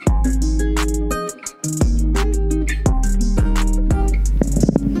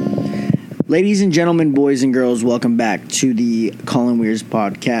Ladies and gentlemen, boys and girls, welcome back to the Colin Weirs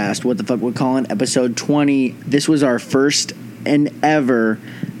podcast. What the fuck we're calling episode 20. This was our first and ever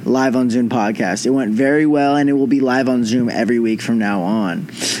live on Zoom podcast. It went very well, and it will be live on Zoom every week from now on.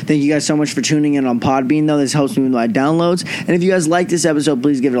 Thank you guys so much for tuning in on Podbean, though. This helps me with my downloads. And if you guys like this episode,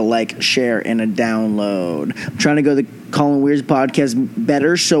 please give it a like, share, and a download. I'm trying to go the Colin Weirs podcast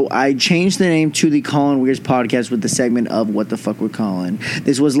better, so I changed the name to the Colin Weirs podcast with the segment of What the Fuck We're Calling.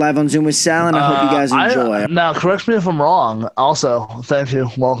 This was live on Zoom with Sal, and I hope you guys enjoy. Now, correct me if I'm wrong. Also, thank you.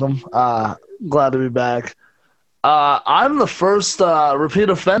 Welcome. Glad to be back. I'm the first repeat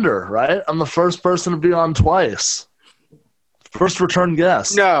offender, right? I'm the first person to be on twice. First return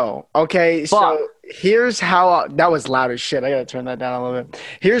guest. No. Okay, so here's how that was loud as shit. I gotta turn that down a little bit.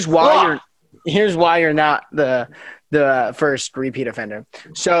 Here's why you're not the first repeat offender.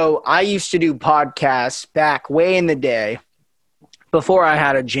 So I used to do podcasts back way in the day before I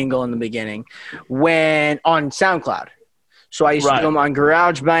had a jingle in the beginning when on SoundCloud. So I used to do them on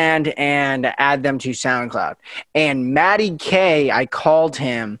GarageBand and add them to SoundCloud. And Matty K, I called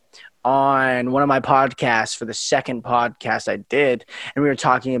him on one of my podcasts for the second podcast I did, and we were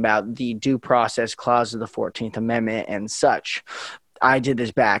talking about the due process clause of the 14th Amendment and such. I did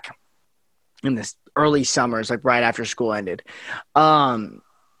this back in this early summers, like right after school ended.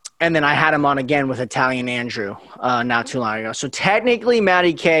 And then I had him on again with Italian Andrew not too long ago. So technically,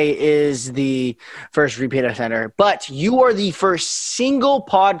 Matty K is the first repeat offender, but you are the first single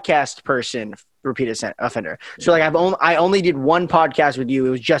podcast person repeat offender. So like I only did one podcast with you. It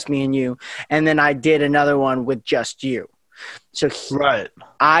was just me and you. And then I did another one with just you. So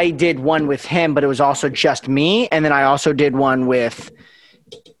I did one with him, but it was also just me. And then I also did one with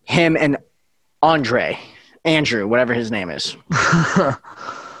him and Andrew, whatever his name is.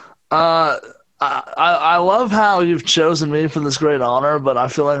 I love how you've chosen me for this great honor, but I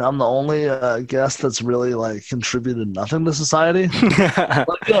feel like I'm the only guest that's really like contributed nothing to society.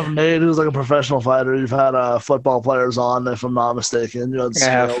 Like you have Nate, who's like a professional fighter. You've had football players on, if I'm not mistaken. You had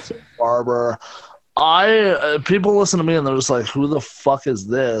Scales, Barber. People listen to me and they're just like, "Who the fuck is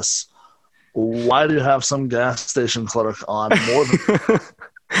this? Why do you have some gas station clerk on more than?"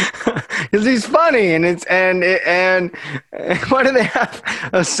 Because he's funny, and why do they have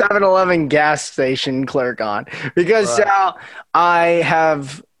a 7-Eleven gas station clerk on? Because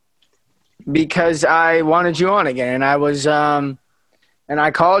because I wanted you on again, and I was and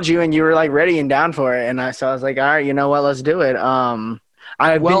I called you, and you were like ready and down for it, and so I was like, all right, you know what, let's do it.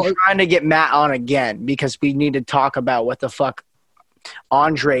 I've been trying to get Matt on again because we need to talk about what the fuck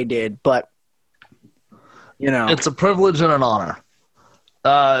Andre did, but it's a privilege and an honor.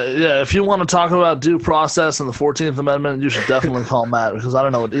 If you want to talk about due process and the 14th Amendment, you should definitely call Matt because I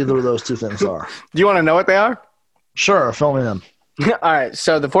don't know what either of those two things are. Do you want to know what they are? Sure, fill me in. All right,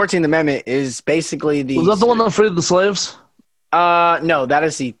 so the 14th Amendment is basically Was that the one that freed the slaves? No, that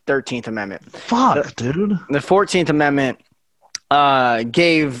is the 13th Amendment. Fuck, dude. The 14th Amendment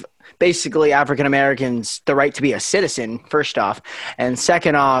gave basically African Americans the right to be a citizen, first off, and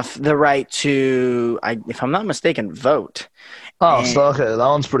second off, the right to, if I'm not mistaken, vote. Okay, that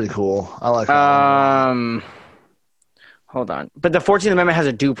one's pretty cool. I like that one. Hold on. But the 14th Amendment has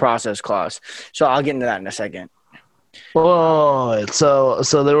a due process clause, so I'll get into that in a second. Whoa, so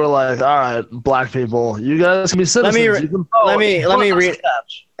they were like, all right, black people, you guys can be citizens. Let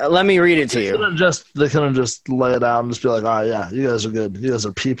me read it to you. They couldn't just lay it out and just be like, all right, yeah, you guys are good. You guys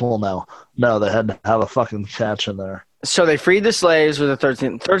are people now. No, they had to have a fucking catch in there. So they freed the slaves with the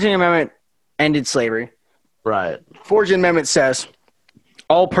 13th Amendment, ended slavery. Right. 14th Amendment says,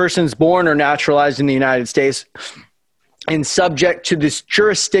 all persons born or naturalized in the United States and subject to this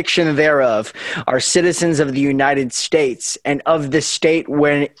jurisdiction thereof are citizens of the United States and of the state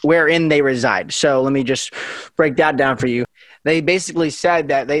wherein they reside. So let me just break that down for you. They basically said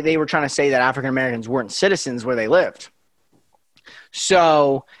that they were trying to say that African Americans weren't citizens where they lived.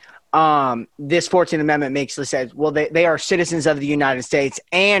 So this 14th Amendment basically says, well, they are citizens of the United States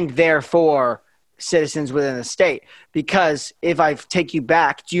and therefore citizens within the state. Because if I take you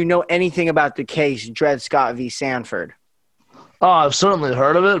back, do you know anything about the case Dred Scott v. Sanford? Oh, I've certainly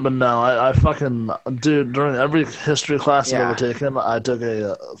heard of it, but no, I fucking, dude, during every history class I've ever taken, I took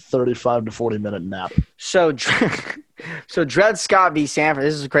a 35 to 40 minute nap. So Dred Scott v. Sanford,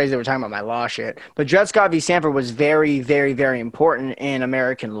 this is crazy that we're talking about my law shit, but Dred Scott v. Sanford was very, very, very important in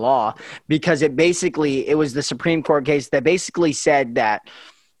American law because it was the Supreme Court case that basically said that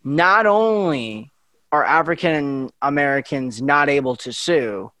not only are African Americans not able to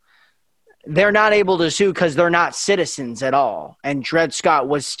sue, they're not able to sue because they're not citizens at all. And Dred Scott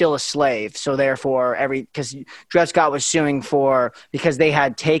was still a slave. So therefore, because Dred Scott was suing because they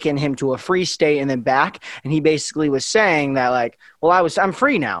had taken him to a free state and then back. And he basically was saying that, like, well, I'm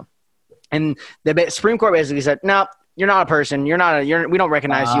free now. And the Supreme Court basically said, no, you're not a person. We don't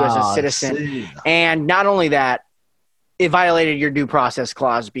recognize you as a citizen. And not only that, it violated your due process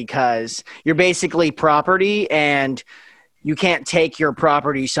clause because you're basically property and you can't take your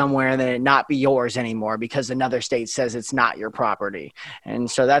property somewhere and then it not be yours anymore because another state says it's not your property.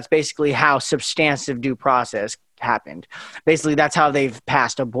 And so that's basically how substantive due process happened. Basically, that's how they've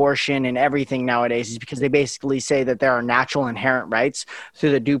passed abortion and everything nowadays, is because they basically say that there are natural inherent rights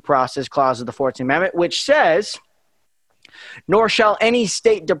through the due process clause of the 14th Amendment, which says, nor shall any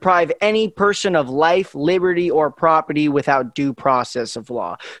state deprive any person of life, liberty, or property without due process of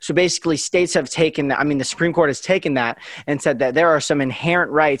law. So basically, states have taken that. I mean, the Supreme Court has taken that and said that there are some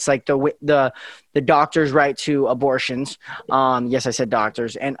inherent rights, like the doctor's right to abortions. Yes, I said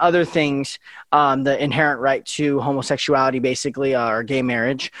doctors, and other things. The inherent right to homosexuality, basically, or gay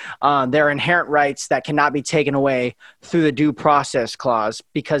marriage. There are inherent rights that cannot be taken away through the due process clause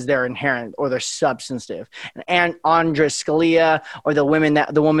because they're inherent or they're substantive. And Andres Scalia, or the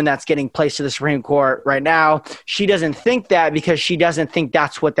woman that's getting placed to the Supreme Court right now, she doesn't think that because she doesn't think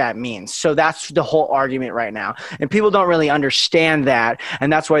that's what that means. So that's the whole argument right now, and people don't really understand that,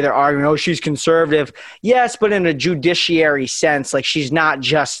 and that's why they're arguing, oh, she's conservative. Yes, but in a judiciary sense, like, she's not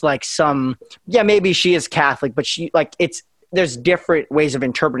just like maybe she is Catholic, but there's different ways of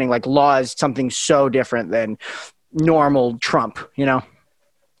interpreting, like, law is something so different than normal Trump, you know?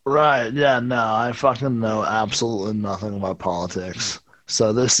 Right. Yeah, no, I fucking know absolutely nothing about politics.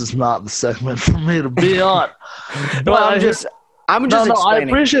 So this is not the segment for me to be on. I'm just explaining. I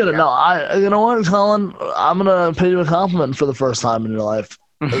appreciate it. No, you know what, Colin? I'm going to pay you a compliment for the first time in your life.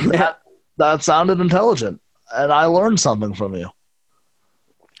 That sounded intelligent, and I learned something from you.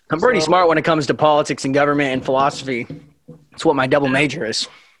 I'm pretty smart when it comes to politics and government and philosophy. It's what my double major is.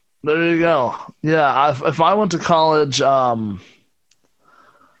 There you go. Yeah, if I went to college, I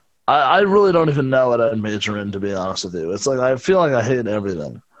really don't even know what I'd major in, to be honest with you. It's like I feel like I hate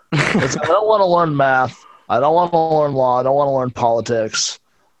everything. It's like, I don't want to learn math. I don't want to learn law. I don't want to learn politics.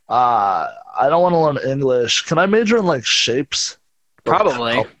 I don't want to learn English. Can I major in, like, shapes?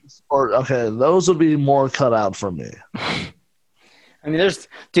 Probably. Okay, those would be more cut out for me. I mean,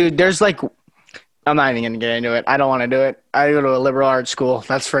 there's like, I'm not even going to get into it. I don't want to do it. I go to a liberal arts school.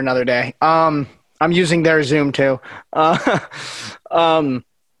 That's for another day. I'm using their Zoom too. But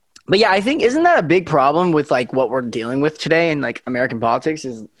yeah, I think, isn't that a big problem with, like, what we're dealing with today in, like, American politics,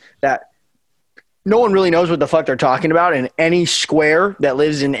 is that no one really knows what the fuck they're talking about, and any square that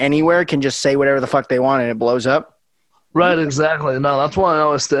lives in anywhere can just say whatever the fuck they want and it blows up. Right, exactly. No, that's why I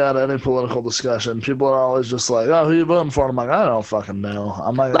always stay out of any political discussion. People are always just like, oh, who you voting for? I'm like, I don't fucking know.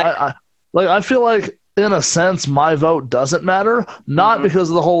 I'm like, I feel like, in a sense, my vote doesn't matter, not because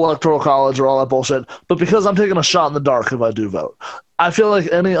of the whole electoral college or all that bullshit, but because I'm taking a shot in the dark if I do vote. I feel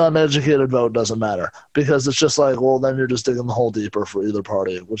like any uneducated vote doesn't matter, because it's just like, well, then you're just digging the hole deeper for either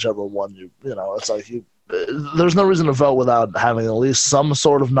party, whichever one you know, it's like there's no reason to vote without having at least some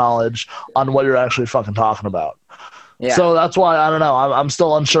sort of knowledge on what you're actually fucking talking about. Yeah. So that's why, I don't know, I'm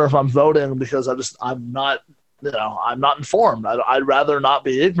still unsure if I'm voting, because I'm not informed. I'd rather not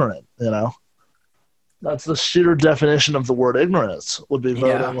be ignorant, you know. That's the sheer definition of the word ignorance, would be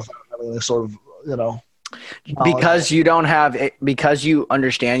voting without having any sort of, you know. Because you don't have it, because you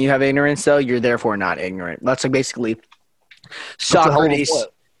understand you have ignorance, though, you're therefore not ignorant. That's like basically Socrates.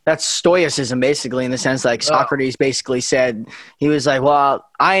 That's stoicism, basically, in the sense, like, Socrates basically said, he was like, well,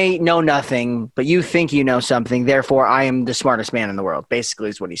 I know nothing, but you think you know something, therefore I am the smartest man in the world, basically,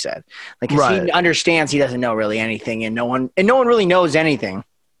 is what he said. Like, 'cause he understands he doesn't know really anything, and no one really knows anything.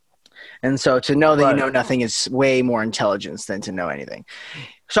 And so to know that you know nothing is way more intelligence than to know anything.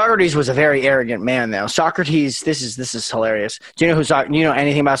 Socrates was a very arrogant man, though. Socrates, this is hilarious. Do you know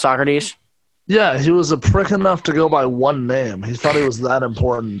anything about Socrates? Yeah, he was a prick enough to go by one name. He thought he was that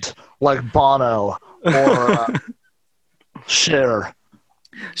important, like Bono or Cher.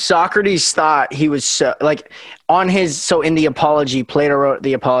 Socrates thought he was so, like, on his, so in the Apology, Plato wrote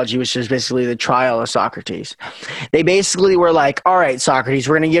the Apology, which is basically the trial of Socrates. They basically were like, all right, Socrates,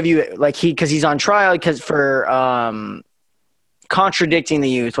 we're going to give you, like, because he's on trial for contradicting the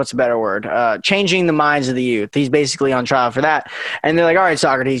youth. What's a better word? Changing the minds of the youth. He's basically on trial for that. And they're like, all right,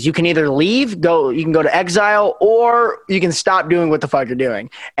 Socrates, you can either leave, you can go to exile, or you can stop doing what the fuck you're doing.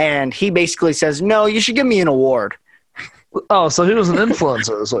 And he basically says, no, you should give me an award. Oh, so he was an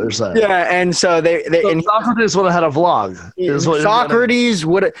influencer, is what you're saying? Yeah, and so and Socrates would have had a vlog. Socrates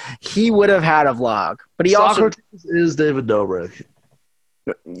would have had a vlog, but Socrates is David Dobrik.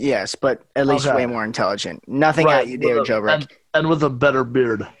 Yes, but at least way more intelligent. Nothing at you, David Dobrik, and with a better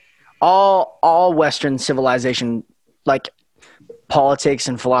beard. All Western civilization, like politics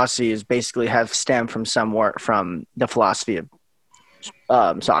and philosophy, is basically have stemmed from somewhere from the philosophy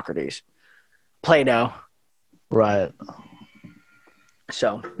of Socrates, Plato. Right.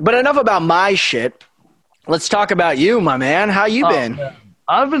 So, but enough about my shit. Let's talk about you, my man. How you been? Man.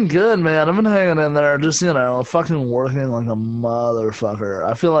 I've been good, man. I've been hanging in there, just, fucking working like a motherfucker.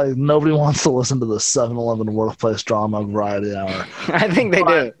 I feel like nobody wants to listen to the 7-Eleven workplace drama variety hour. I think they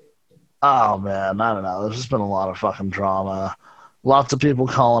do. Oh, man. I don't know. There's just been a lot of fucking drama. Lots of people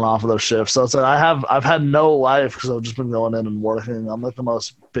calling off of their shifts. So it's like I've had no life because I've just been going in and working. I'm like the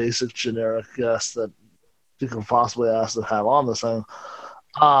most basic, generic guest that you can possibly ask to have on this thing.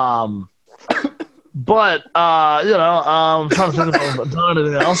 But I'm trying to think of doing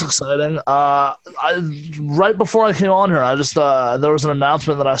anything else exciting. Right before I came on here, I just there was an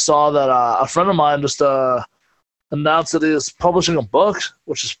announcement that I saw that a friend of mine just announced that he is publishing a book,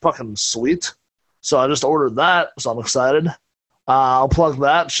 which is fucking sweet. So I just ordered that, so I'm excited. I'll plug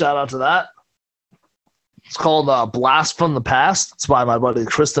that. Shout out to that. It's called Blast from the Past. It's by my buddy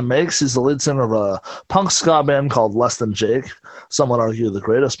Kristen Makes. He's the lead singer of a punk ska band called Less Than Jake. Some would argue the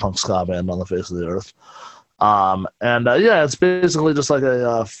greatest punk ska band on the face of the earth. It's basically just like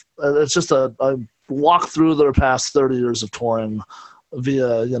a walk through their past 30 years of touring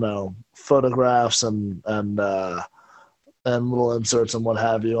via, photographs and little inserts and what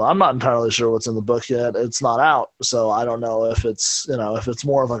have you. I'm not entirely sure what's in the book yet. It's not out, so I don't know if it's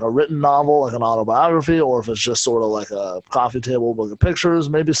more of like a written novel, like an autobiography, or if it's just sort of like a coffee table book of pictures,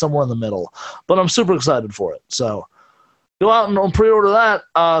 maybe somewhere in the middle. But I'm super excited for it. So go out and pre-order that,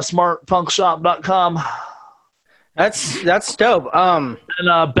 smartpunkshop.com. That's dope. And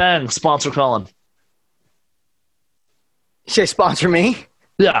Bang, sponsor Colin. You say sponsor me?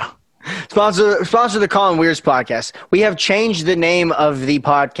 Yeah. Sponsor the Colin Weir's podcast. We have changed the name of the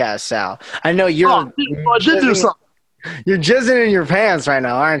podcast, Sal. I know you're. I did do something. You're jizzing in your pants right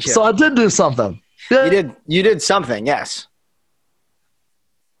now, aren't you? So I did do something. Yeah. You did something. Yes.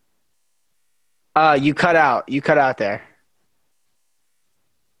 You cut out. You cut out there.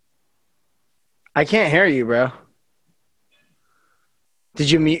 I can't hear you, bro.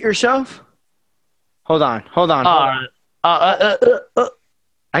 Did you mute yourself? Hold on.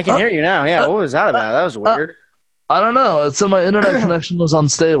 I can hear you now. Yeah, what was that about? That was weird. I don't know. It said my internet connection was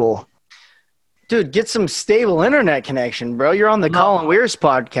unstable. Dude, get some stable internet connection, bro. You're on the Colin Weir's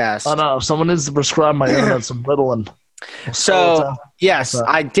podcast. I know. Someone needs to prescribe my internet some Ritalin. So, yes,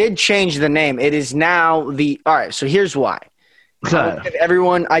 I did change the name. It is now the – all right, so here's why. Okay.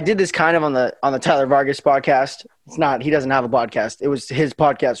 Everyone, I did this kind of on the Tyler Vargas podcast. It's not – he doesn't have a podcast. It was his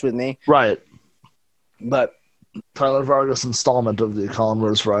podcast with me. Right. But – Tyler Vargas installment of the Colin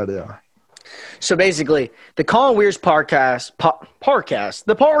Weir's Variety Hour. So basically, the Colin Weir's podcast,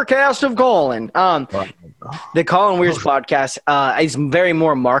 the podcast of Colin. The Colin Weir's podcast is very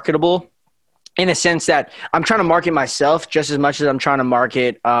more marketable in a sense that I'm trying to market myself just as much as I'm trying to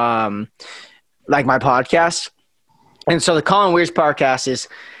market like my podcast. And so the Colin Weir's podcast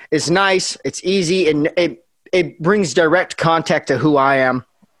is nice, it's easy, and it brings direct contact to who I am.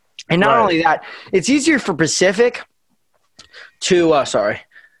 And not only that, it's easier for Pacific to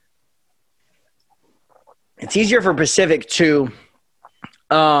it's easier for Pacific to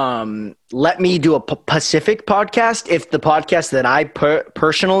let me do a Pacific podcast if the podcast that I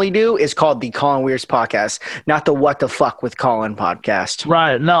personally do is called the Colin Weir's podcast, not the What the Fuck with Colin podcast.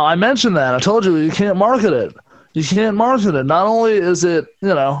 Right. No, I mentioned that. I told you can't market it. You can't market it. Not only is it,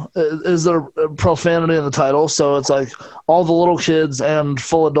 is there profanity in the title, so it's like all the little kids and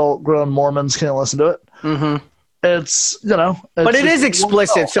full adult grown Mormons can't listen to it. Mm-hmm. It's, but it is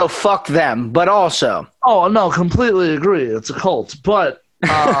explicit, so fuck them. But also. Oh, no, completely agree. It's a cult. But.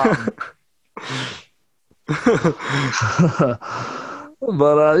 I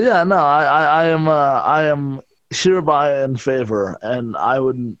am hereby in favor, and I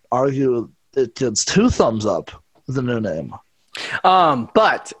would argue it gets 2 thumbs up. The new name.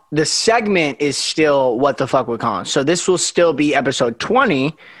 But the segment is still What the Fuck with Colin. So this will still be episode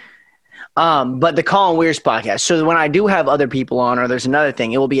 20, but the Colin Weir's podcast. So when I do have other people on, or there's another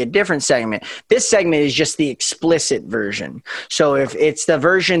thing, it will be a different segment. This segment is just the explicit version. So if it's the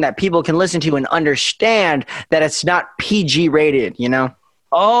version that people can listen to and understand that it's not PG rated,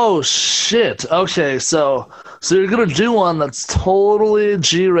 Oh, shit. Okay, so you're going to do one that's totally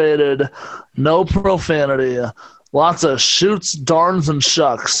G-rated, no profanity, Lots of shoots, darns, and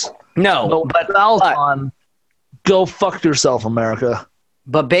shucks. No, but go fuck yourself, America.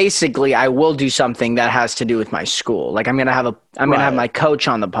 But basically, I will do something that has to do with my school. Like I'm gonna have my coach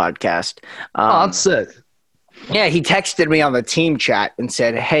on the podcast. That's sick. Yeah, he texted me on the team chat and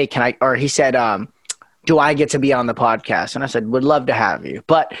said, "Hey, can I?" Or he said, "Do I get to be on the podcast?" And I said, "Would love to have you."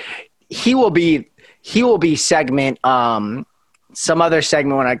 But he will be segment, some other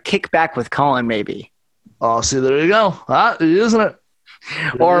segment when I kick back with Colin, maybe. Oh, see, there you go. Isn't it?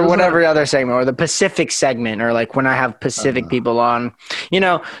 Or whatever other segment, or the Pacific segment, or like when I have Pacific people on,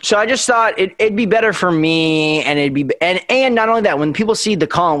 So I just thought it'd be better for me, and and not only that, when people see the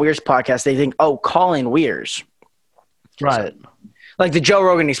Colin Weirs podcast, they think, "Oh, Colin Weirs," right? Like the Joe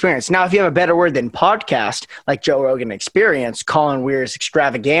Rogan Experience. Now, if you have a better word than podcast, like Joe Rogan Experience, Colin Weirs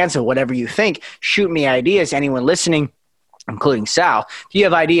Extravaganza, whatever you think, shoot me ideas. Anyone listening, including Sal, if you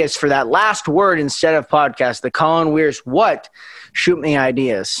have ideas for that last word instead of podcast, the Colin Weirs what? Shoot me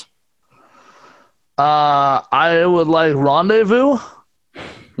ideas. I would like rendezvous.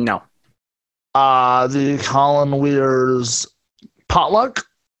 No. The Colin Weirs potluck.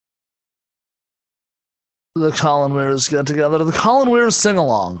 The Colin Weirs get together. The Colin Weirs sing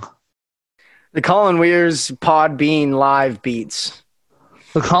along. The Colin Weirs Podbean live beats.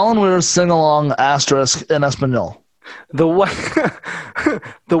 The Colin Weirs sing along asterisk in Espanol. The what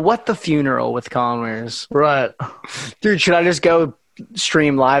the funeral with Colin Weirs. Right. Dude, should I just go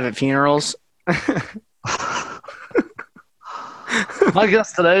stream live at funerals? My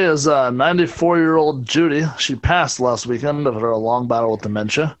guest today is 94-year-old Judy. She passed last weekend after a long battle with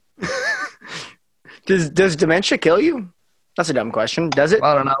dementia. Does dementia kill you? That's a dumb question. Does it?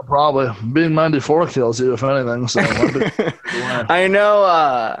 I don't know. Probably. Being 94 kills you, if anything. So I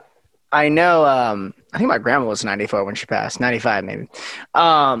know. I think my grandma was 94 when she passed. 95 maybe.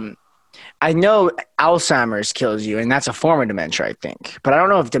 I know Alzheimer's kills you, and that's a form of dementia, I think. But I don't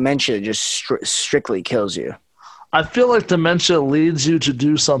know if dementia just strictly kills you. I feel like dementia leads you to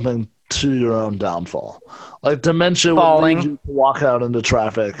do something to your own downfall. Like dementia would lead you to walk out into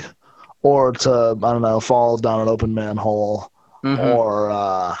traffic, or to, I don't know, fall down an open manhole, or,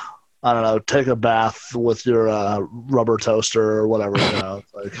 I don't know, take a bath with your rubber toaster or whatever.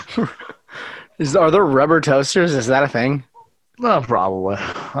 Are there rubber toasters? Is that a thing? No, probably.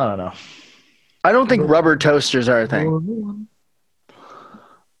 I don't know. I don't think rubber toasters are a thing.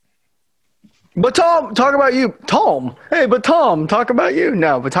 But Tom, talk about you. Tom. Hey, but Tom, talk about you.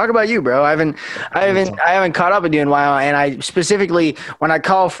 No, but talk about you, bro. I haven't caught up with you in a while, and I specifically, when I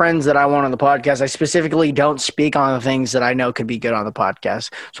call friends that I want on the podcast, I specifically don't speak on the things that I know could be good on the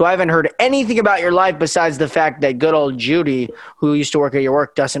podcast. So I haven't heard anything about your life besides the fact that good old Judy, who used to work at your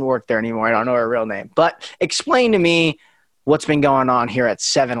work, doesn't work there anymore. I don't know her real name. But explain to me what's been going on here at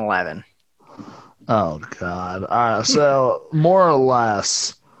 7-Eleven. Oh, God. So more or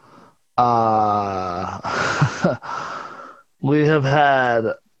less, we have had,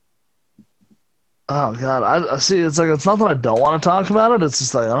 oh God, I see. It's like, it's not that I don't want to talk about it. It's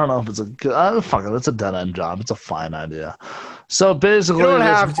just like, I don't know if it's a good, fuck it. It's a dead end job. It's a fine idea. So basically,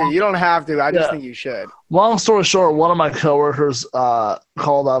 you don't have to. I just think you should. Long story short, one of my coworkers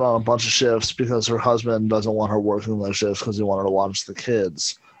called out on a bunch of shifts because her husband doesn't want her working those shifts because he wanted to watch the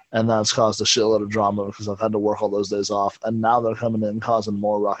kids. And that's caused a shitload of drama because I've had to work all those days off. And now they're coming in causing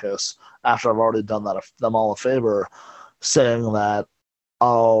more ruckus after I've already done them all a favor, saying that,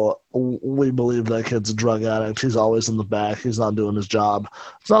 oh, we believe that kid's a drug addict. He's always in the back. He's not doing his job.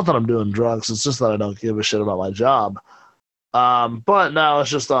 It's not that I'm doing drugs. It's just that I don't give a shit about my job. But now it's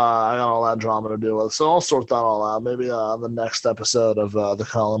just I got all that drama to deal with. So I'll sort that all out. Maybe on the next episode of the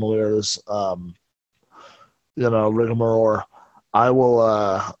Colin Weirs, rigmarole,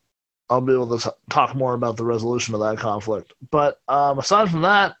 I'll be able to talk more about the resolution of that conflict. But aside from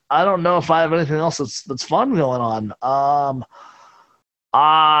that, I don't know if I have anything else that's fun going on.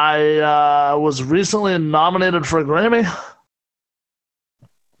 I was recently nominated for a Grammy.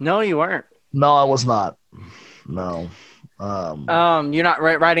 No, you weren't. No, I was not. No. You're not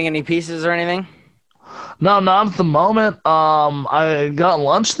writing any pieces or anything? No, not at the moment. I got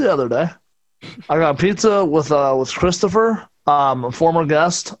lunch the other day. I got pizza with Christopher, a former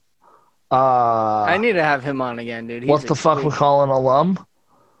guest. I need to have him on again, dude. What the fuck we call an alum?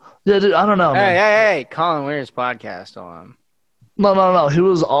 Yeah, dude, I don't know. Hey, Colin Weirs podcast alum. No. He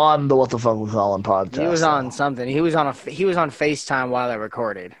was on the What the Fuck We Callin' podcast. He was on something. He was on FaceTime while I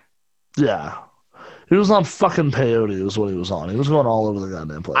recorded. Yeah. He was on fucking peyote is what he was on. He was going all over the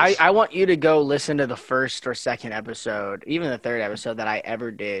goddamn place. I want you to go listen to the first or second episode, even the third episode that I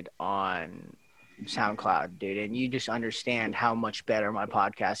ever did on SoundCloud, dude, and you just understand how much better my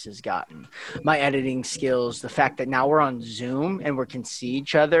podcast has gotten. My editing skills, the fact that now we're on Zoom and we can see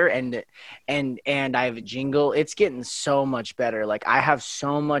each other, and I have a jingle. It's getting so much better. Like I have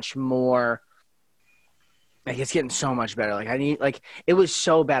so much more. Like it's getting so much better. It was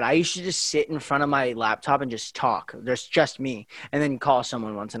so bad. I used to just sit in front of my laptop and just talk. There's just me, and then call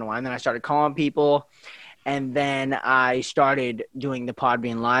someone once in a while. And then I started calling people, and then I started doing the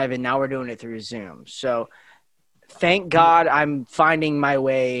Podbean Live, and now we're doing it through Zoom. So thank God I'm finding my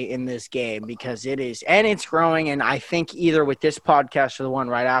way in this game, because it's growing. And I think either with this podcast or the one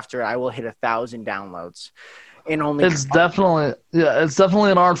right after, I will hit 1,000 downloads. It's definitely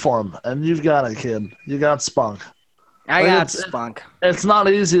an art form, and you've got it, kid. You got spunk. I got spunk. It's not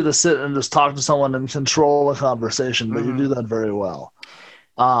easy to sit and just talk to someone and control a conversation, but you do that very well.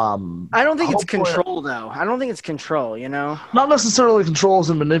 I don't think it's control, though. I don't think it's control, Not necessarily controls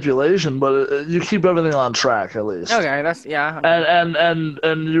and manipulation, but you keep everything on track, at least. Okay, that's, yeah.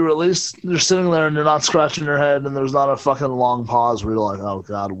 And you're sitting there and you're not scratching your head, and there's not a fucking long pause where you're like, oh,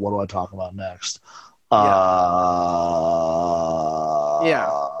 God, what do I talk about next? Yeah.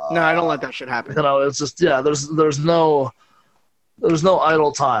 No, I don't let that shit happen. It's just there's no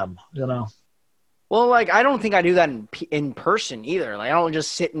idle time. Well, like I don't think I do that in person either. Like I don't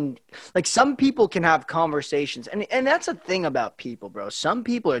just sit and like some people can have conversations, and that's a thing about people, bro. Some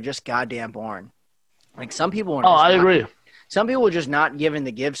people are just goddamn boring. Like some people. I agree. Some people are just not given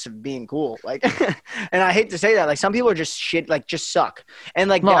the gifts of being cool. Like, and I hate to say that. Like some people are just shit. Like just suck. And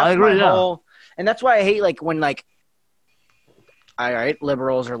like no, that's I agree. And that's why I hate like when like, all right,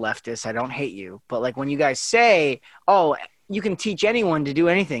 liberals or leftists, I don't hate you. But like when you guys say, oh, you can teach anyone to do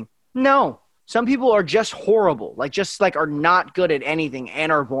anything. No, some people are just horrible. Like just like are not good at anything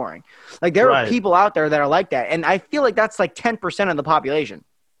and are boring. Like there are people out there that are like that. And I feel like that's like 10% of the population.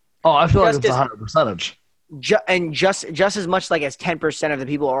 Oh, I feel like it's a higher percentage. And just as much like as 10% of the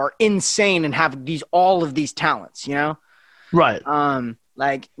people are insane and have all of these talents, Right.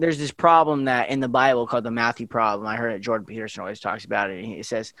 Like there's this problem that in the Bible called the Matthew problem. I heard it. Jordan Peterson always talks about it. He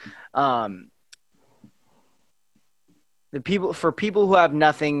says, for people who have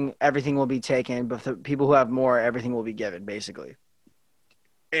nothing, everything will be taken. But for people who have more, everything will be given, basically.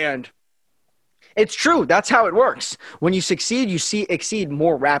 And it's true. That's how it works. When you succeed, you exceed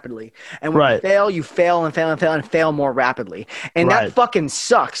more rapidly. And when you fail and fail more rapidly. And that fucking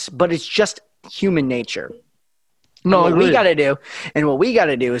sucks, but it's just human nature. No, what we got to do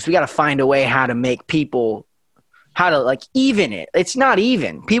is we got to find a way how to make people, how to like even it. It's not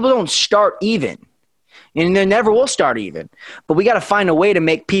even. People don't start even, and they never will start even. But we got to find a way to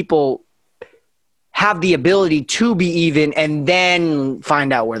make people have the ability to be even, and then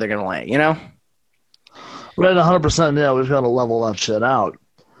find out where they're gonna lay. Right, 100%. Yeah, we've got to level that shit out.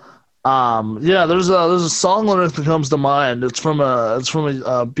 There's a song lyric that comes to mind. It's from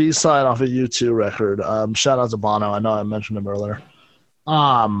a B-side off a U2 record. Shout out to Bono. I know I mentioned him earlier.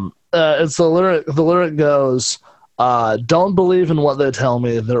 It's the lyric. The lyric goes, "Don't believe in what they tell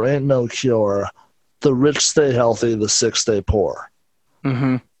me. There ain't no cure. The rich stay healthy. The sick stay poor."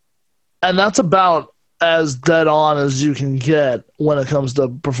 Mm-hmm. And that's about as dead on as you can get when it comes to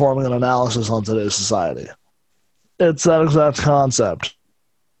performing an analysis on today's society. It's that exact concept.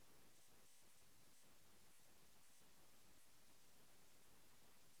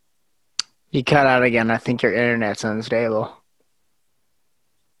 You cut out again. I think your internet's unstable.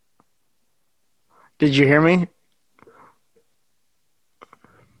 Did you hear me?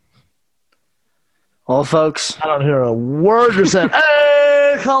 Well, folks. I don't hear a word you're saying.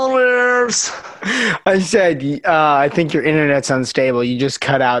 Hey, Colin Wears. I said, I think your internet's unstable. You just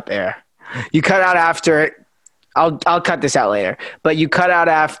cut out there. You cut out after it. I'll cut this out later. But you cut out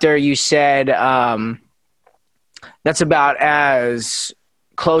after you said that's about as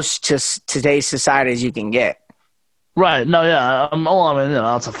close to today's society as you can get. Right. No, yeah.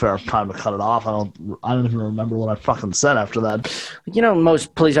 That's a fair time to cut it off. I don't even remember what I fucking said after that.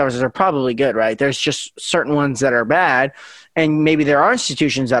 Most police officers are probably good, right? There's just certain ones that are bad, and maybe there are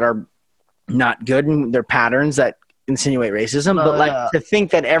institutions that are not good, and there are patterns that insinuate racism. But to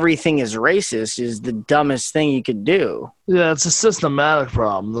think that everything is racist is the dumbest thing you could do. Yeah, it's a systematic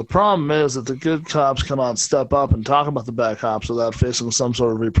problem. The problem is that the good cops cannot step up and talk about the bad cops without facing some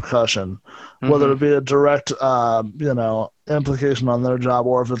sort of repercussion, whether it be a direct, implication on their job,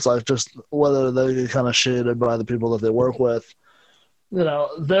 or if it's like just whether they get kind of shaded by the people that they work with.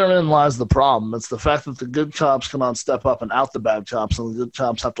 Therein lies the problem. It's the fact that the good cops cannot step up and out the bad cops, and the good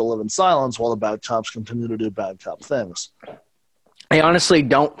cops have to live in silence while the bad cops continue to do bad cop things. I honestly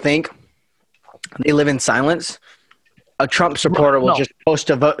don't think they live in silence. a Trump supporter will just post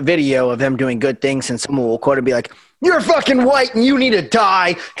a video of him doing good things, and someone will quote and be like, "You're fucking white and you need to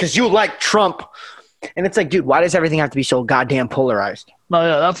die because you like Trump." And it's like, dude, why does everything have to be so goddamn polarized? No,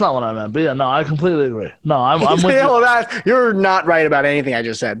 yeah, that's not what I meant. But yeah, no, I completely agree. No, I'm with you. You're not right about anything I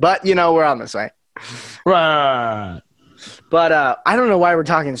just said, but we're on the site. Right. But I don't know why we're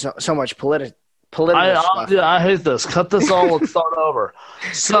talking so much political stuff. Yeah, I hate this. Cut this all. Let's start over.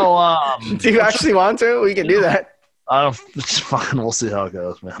 So, do you actually want to? We can do that. We'll see how it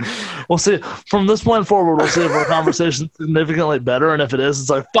goes, man. We'll see. From this point forward, we'll see if our conversation's significantly better, and if it is, it's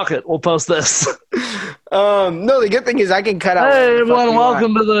like, fuck it, we'll post this. No, the good thing is I can cut out. Hey, everyone,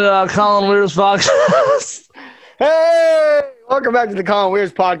 welcome to the Colin Weir's podcast. Hey, welcome back to the Colin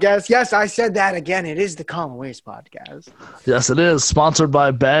Weir's podcast. Yes, I said that again. It is the Colin Weir's podcast. Yes, it is. Sponsored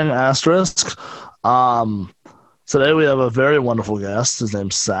by Bang Asterisk. Today we have a very wonderful guest. His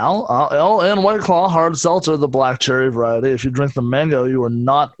name's Sal. And White Claw Hard Seltzer, the black cherry variety. If you drink the mango, you are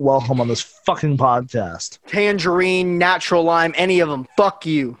not welcome on this fucking podcast. Tangerine, natural lime, any of them. Fuck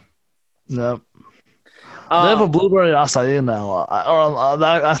you. Yep. They have a blueberry acai now.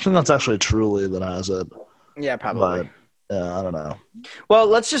 I think that's actually Truly that has it. Yeah, probably. But, yeah, I don't know. Well,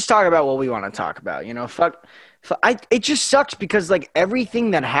 let's just talk about what we want to talk about. It just sucks because like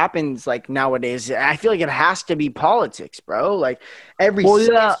everything that happens like nowadays, I feel like it has to be politics, bro. Like every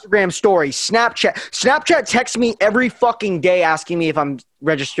Instagram story, Snapchat texts me every fucking day asking me if I'm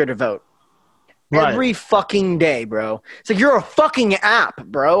registered to vote. Right. Every fucking day, bro. It's like you're a fucking app,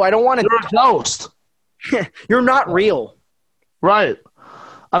 bro. I don't want to. You're a ghost. You're not real. Right.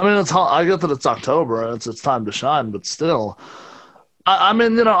 I mean, I get that it's October and it's time to shine, but still. I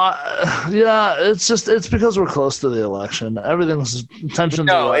mean, it's because we're close to the election. Everything's tension.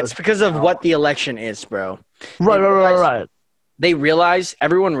 No, it's because of what the election is, bro. Right.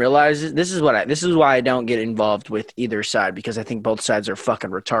 Everyone realizes this is why I don't get involved with either side, because I think both sides are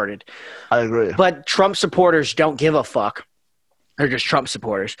fucking retarded. I agree. But Trump supporters don't give a fuck. They're just Trump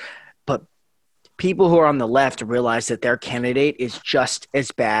supporters. But people who are on the left realize that their candidate is just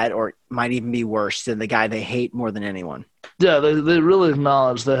as bad or might even be worse than the guy they hate more than anyone. Yeah, they really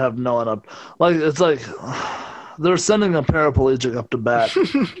acknowledge they have no one up. Like, it's like they're sending a paraplegic up to bat.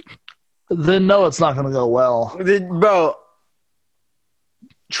 They know it's not going to go well. Bro,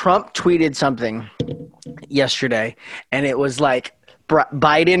 Trump tweeted something yesterday, and it was like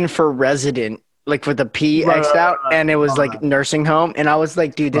Biden for resident, like with the P X'd out, and it was like nursing home. And I was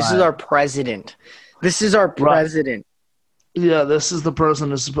like, dude, this is our president. This is our president. Yeah, this is the person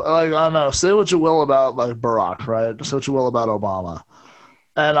who's like, I don't know. Say what you will about like Barack, right? Say what you will about Obama,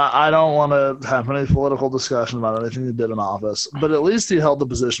 and I don't want to have any political discussion about anything he did in office. But at least he held the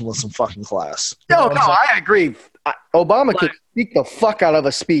position with some fucking class. No, I agree. Obama could speak the fuck out of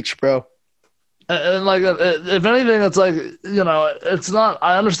a speech, bro. And like, if anything, it's like, it's not.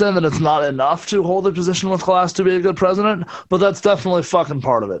 I understand that it's not enough to hold a position with class to be a good president, but that's definitely fucking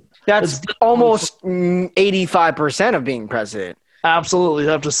part of it. That's almost 85% of being president. Absolutely, you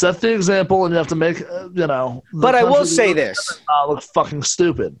have to set the example, and you have to make, But I will say this: look fucking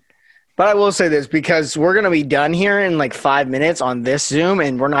stupid. But I will say this, because we're gonna be done here in like 5 minutes on this Zoom,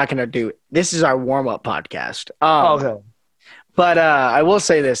 and we're not gonna do it. This is our warm-up podcast. Okay. But I will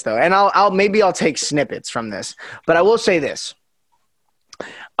say this though, and I'll take snippets from this. But I will say this: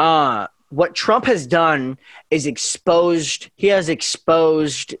 what Trump has done is he has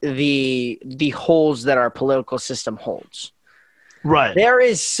exposed the holes that our political system holds. Right. There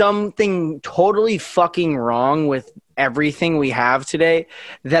is something totally fucking wrong with everything we have today,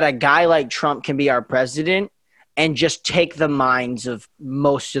 that a guy like Trump can be our president and just take the minds of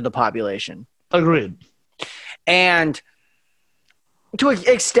most of the population. Agreed. And to an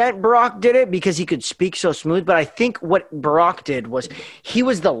extent, Barack did it because he could speak so smooth. But I think what Barack did was he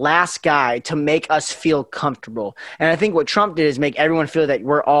was the last guy to make us feel comfortable. And I think what Trump did is make everyone feel that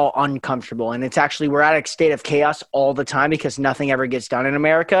we're all uncomfortable. And it's actually, we're at a state of chaos all the time because nothing ever gets done in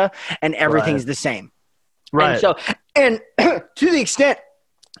America and everything's the same. Right. And to the extent,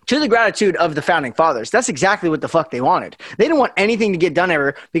 to the gratitude of the founding fathers, that's exactly what the fuck they wanted. They didn't want anything to get done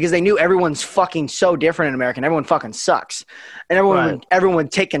ever because they knew everyone's fucking so different in America and everyone fucking sucks. And everyone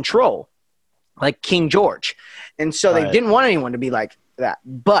would take control, like King George. And so they didn't want anyone to be like that.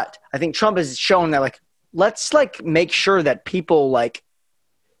 But I think Trump has shown that, like, let's like make sure that people like,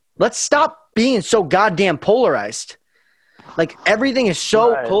 let's stop being so goddamn polarized. Like everything is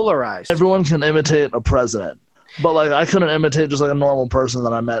so polarized. Everyone can imitate a president. But, like, I couldn't imitate just, like, a normal person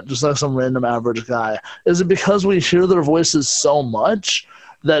that I met, just like some random average guy. Is it because we hear their voices so much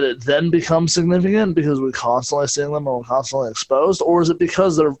that it then becomes significant because we're constantly seeing them and we're constantly exposed? Or is it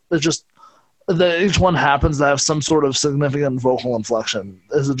because each one happens to have some sort of significant vocal inflection.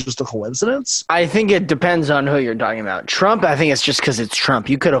 Is it just a coincidence? I think it depends on who you're talking about. Trump, I think it's just because it's Trump.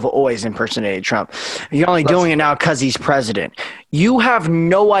 You could have always impersonated Trump. You're only doing it now because he's president. You have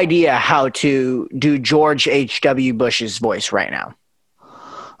no idea how to do George H.W. Bush's voice right now.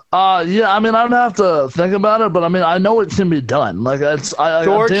 Yeah, I mean, I'd have to think about it, but I mean, I know it can be done. Like,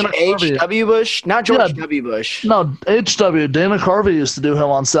 George H.W. Bush? Not George W. Bush. No, H.W. Dana Carvey used to do him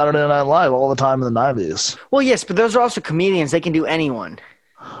on Saturday Night Live all the time in the 90s. Well, yes, but those are also comedians. They can do anyone.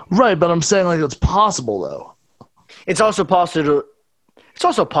 Right, but I'm saying, like, it's possible, though. It's also possible. It's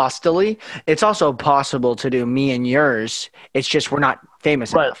also possible to do me and yours. It's just we're not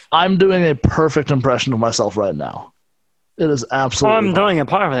famous enough. I'm doing a perfect impression of myself right now. It is absolutely. I'm doing a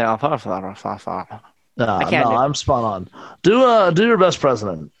part of it. I'm spot on. Do your best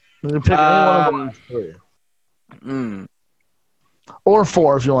president. You can pick any one of the three. Or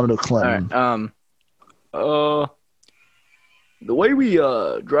four if you want to do Clinton. Right, the way we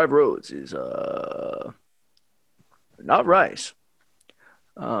drive roads is not Rice.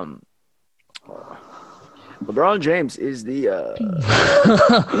 LeBron James is the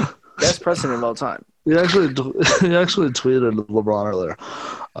best president of all time. He actually tweeted LeBron earlier.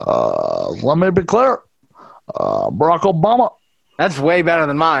 Let me be clear. Barack Obama. That's way better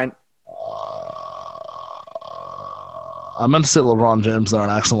than mine. I meant to say LeBron James there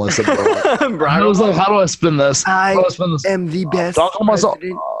and accidentally said Barack. I was like, how do I spin this? I am the best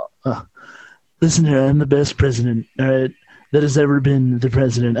president. Listen here, I'm the best president, all right, that has ever been the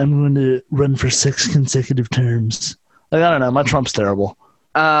president. I'm going to run for 6 consecutive terms. Like, I don't know. My Trump's terrible.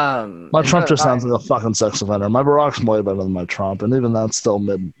 My Trump just sounds like a fucking sex offender. My Barack's way better than my Trump, and even that's still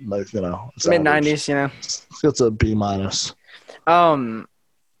mid 90s, you know. It's a B minus.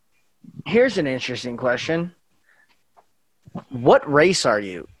 Here's an interesting question. What race are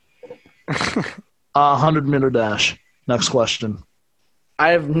you? 100-meter dash. Next question. I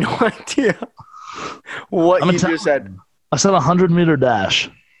have no idea what you just said. I said 100-meter dash.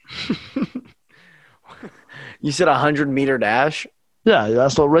 You said 100-meter dash? Yeah,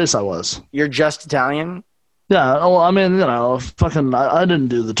 that's what race I was. You're just Italian? Yeah, well, I mean, fucking, I didn't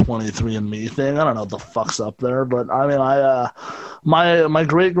do the 23andMe thing. I don't know what the fuck's up there, but I mean, my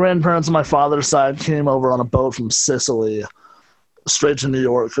great grandparents on my father's side came over on a boat from Sicily straight to New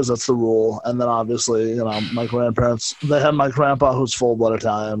York because that's the rule. And then obviously, my grandparents, they had my grandpa who's full blood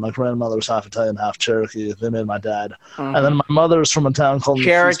Italian. My grandmother's half Italian, half Cherokee. They made my dad. Mm-hmm. And then my mother's from a town called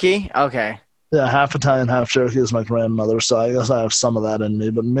Cherokee. Okay. Yeah, half Italian, half Cherokee is my grandmother, so I guess I have some of that in me,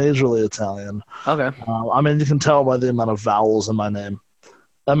 but majorly Italian. Okay. I mean, you can tell by the amount of vowels in my name.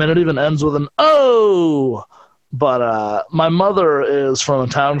 I mean, it even ends with an O! But my mother is from a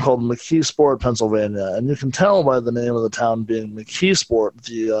town called McKeesport, Pennsylvania, and you can tell by the name of the town being McKeesport,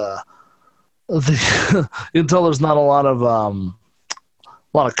 you can tell there's not a lot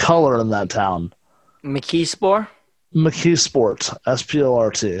of color in that town. McKeesport? McKeesport,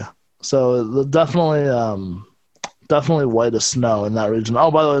 Sport. So definitely white as snow in that region.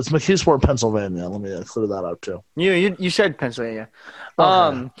 Oh, by the way, it's McKeesport, Pennsylvania. Let me clear that up too. You said Pennsylvania.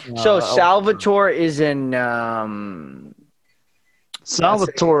 Okay. So Salvatore is in.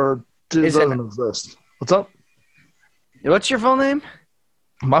 Salvatore doesn't exist. What's up? What's your full name?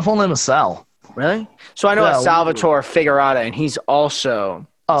 My full name is Sal. Really? So I know a Salvatore Figueroa, and he's also.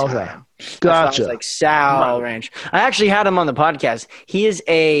 Oh, okay. Gotcha. Like Sal Ranch. I actually had him on the podcast.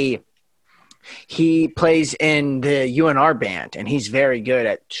 He plays in the UNR band, and he's very good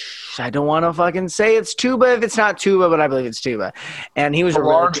at. I don't want to fucking say it's tuba if it's not tuba, but I believe it's tuba. And he was a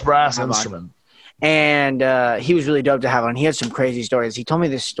large brass instrument. And he was really dope to have on. He had some crazy stories. He told me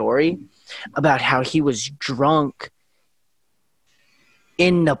this story about how he was drunk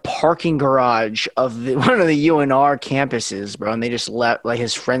in the parking garage of one of the UNR campuses, bro. And they just left, like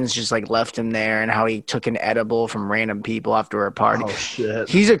his friends just like left him there, and how he took an edible from random people after a party. Oh, shit.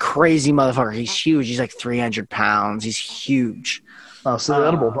 He's a crazy motherfucker. He's huge. He's like 300 pounds. He's huge. Oh, so the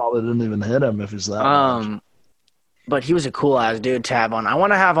edible probably didn't even hit him if he's that much. But he was a cool ass dude to have on. I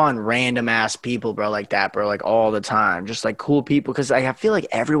want to have on random ass people, bro, like that, bro, like all the time. Just like cool people, because I feel like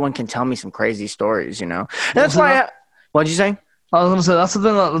everyone can tell me some crazy stories, you know? And that's why what'd you say? I was going to say, that's the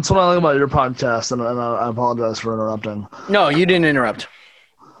thing. That's what I like about your podcast, and I apologize for interrupting. No, you didn't interrupt.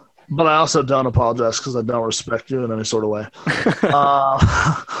 But I also don't apologize because I don't respect you in any sort of way.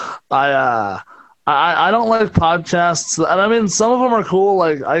 I don't like podcasts, and I mean, some of them are cool.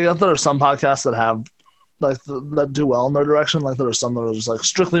 Like, I get there are some podcasts that have that do well in their direction. Like there are some that are just like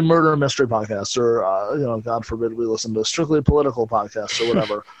strictly murder mystery podcasts, or God forbid we listen to strictly political podcasts or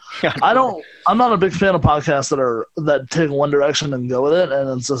whatever. I'm not a big fan of podcasts that take one direction and go with it,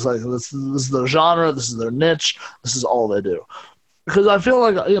 and it's just like this is their genre, this is their niche, this is all they do. Because I feel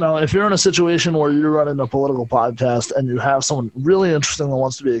like, if you're in a situation where you're running a political podcast and you have someone really interesting that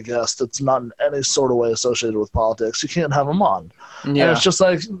wants to be a guest that's not in any sort of way associated with politics, you can't have them on. Yeah. And it's just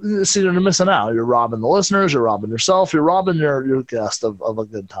like, see, you're missing out. You're robbing the listeners, you're robbing yourself, you're robbing your guest of a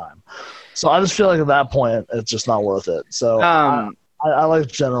good time. So I just feel like at that point, it's just not worth it. So I like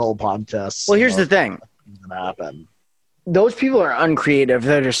general podcasts. Well, here's the thing. Happen. Those people are uncreative.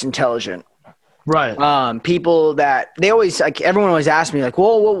 They're just intelligent. Right. People that they always like, everyone always asks me like,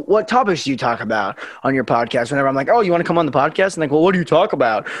 well, what topics do you talk about on your podcast? Whenever I'm like, oh, you want to come on the podcast? And like, well, what do you talk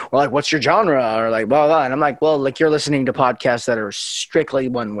about? Or like, what's your genre? Or like, blah, blah. And I'm like, well, like you're listening to podcasts that are strictly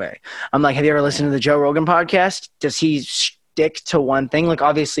one way. I'm like, have you ever listened to the Joe Rogan podcast? Does he stick to one thing? Like,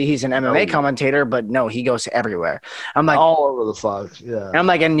 obviously he's an MMA commentator, but no, he goes everywhere. I'm like, all over the fuck. Yeah. And I'm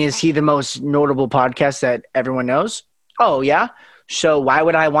like, and is he the most notable podcast that everyone knows? Oh yeah. So why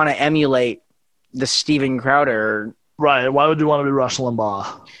would I want to emulate the Steven Crowder? Right. Why would you want to be Rush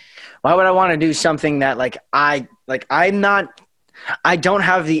Limbaugh? Why would I want to do something that I don't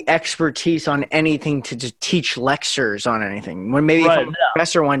have the expertise on anything to teach lectures on anything. When maybe if I'm a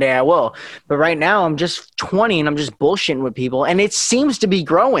professor one day I will. But right now I'm just 20 and I'm just bullshitting with people, and it seems to be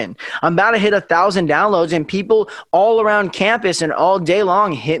growing. I'm about to hit 1,000 downloads, and people all around campus and all day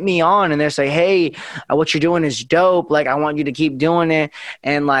long hit me on and they say, hey, what you're doing is dope. Like, I want you to keep doing it.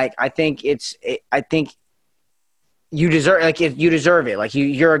 And like, I think you deserve it. Like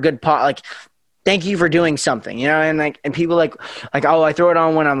you're a good like, thank you for doing something, and like, and people like, oh, I throw it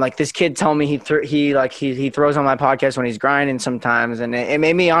on when I'm like, this kid told me he throws on my podcast when he's grinding sometimes. And it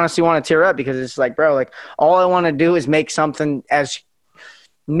made me honestly want to tear up, because it's like, bro, like all I want to do is make something as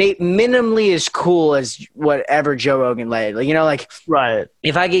minimally as cool as whatever Joe Rogan laid. Like, like, right.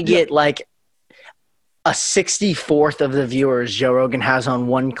 If I could get like a 64th of the viewers Joe Rogan has on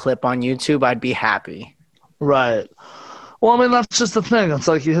one clip on YouTube, I'd be happy. Right. Well, I mean, that's just the thing. It's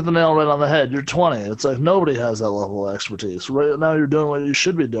like you hit the nail right on the head. You're 20. It's like nobody has that level of expertise. Right now you're doing what you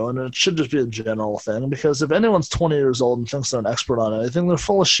should be doing, and it should just be a general thing, because if anyone's 20 years old and thinks they're an expert on anything, they're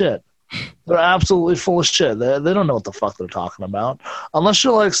full of shit. They're absolutely full of shit. They don't know what the fuck they're talking about. Unless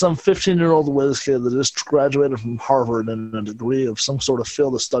you're like some 15-year-old whiz kid that just graduated from Harvard in a degree of some sort of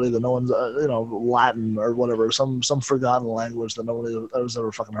field of study that no one's, Latin or whatever, some forgotten language that nobody has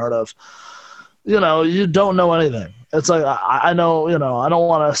ever fucking heard of. You don't know anything. It's like, I know, I don't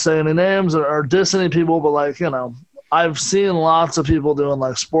want to say any names or diss any people, but like, I've seen lots of people doing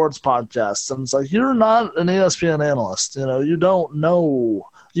like sports podcasts, and it's like, you're not an ESPN analyst. You don't know.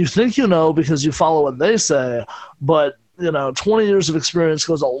 You think you know because you follow what they say, but 20 years of experience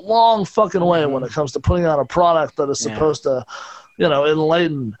goes a long fucking way when it comes to putting out a product that is supposed to,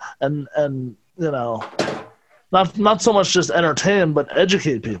 enlighten and not so much just entertain, but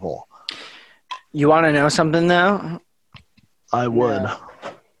educate people. You want to know something though? I would. Yeah.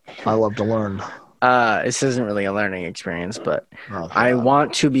 I love to learn. This isn't really a learning experience, but I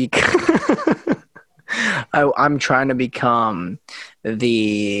want to be. I'm trying to become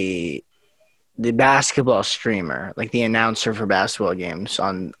the basketball streamer, like the announcer for basketball games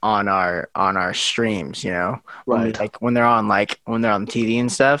on our streams. Right? When they're on TV and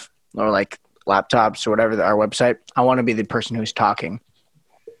stuff, or like laptops or whatever, our website. I want to be the person who's talking.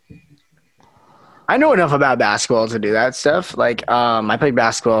 I know enough about basketball to do that stuff. Like, I played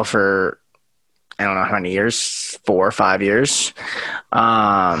basketball for, I don't know how many years, 4 or 5 years.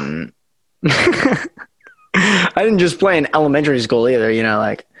 I didn't just play in elementary school either.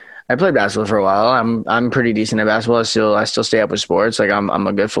 Like I played basketball for a while. I'm pretty decent at basketball. I still stay up with sports. Like I'm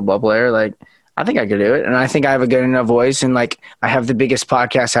a good football player. Like I think I could do it, and I think I have a good enough voice, and like I have the biggest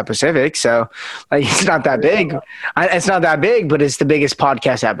podcast at Pacific. So like it's not that big. It's not that big, but it's the biggest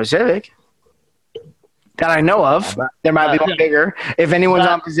podcast at Pacific that I know of. There might be one bigger. If anyone's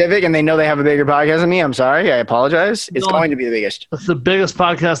on Pacific and they know they have a bigger podcast than me, I'm sorry. I apologize. It's going to be the biggest. It's the biggest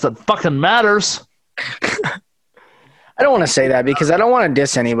podcast that fucking matters. I don't want to say that because I don't want to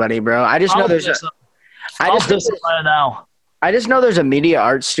diss anybody, bro. I just know there's I just know there's a media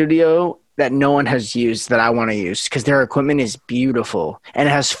art studio that no one has used that I want to use because their equipment is beautiful and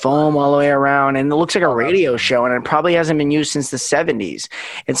it has foam all the way around and it looks like a radio show and it probably hasn't been used since the 70s.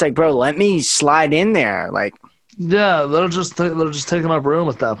 It's like, bro, let me slide in there. Like, yeah, they're just taking up room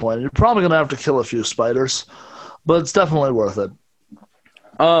at that point. You're probably gonna have to kill a few spiders, but it's definitely worth it.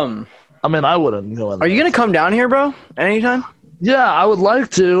 I mean, I wouldn't go in there. Are you gonna come down here, bro? Anytime? Yeah, I would like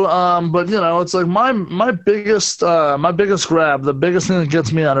to, but it's like my biggest grab, the biggest thing that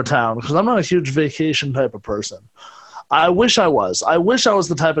gets me out of town, because I'm not a huge vacation type of person. I wish I was. I wish I was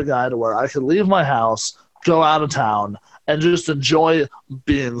the type of guy to where I could leave my house, go out of town, and just enjoy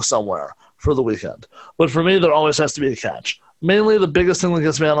being somewhere for the weekend. But for me, there always has to be a catch. Mainly, the biggest thing that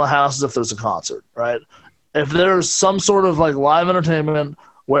gets me out of the house is if there's a concert, right? If there's some sort of like live entertainment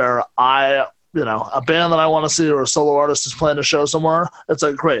where a band that I want to see or a solo artist is playing a show somewhere, it's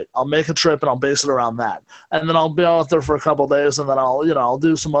like, great, I'll make a trip and I'll base it around that. And then I'll be out there for a couple of days and then I'll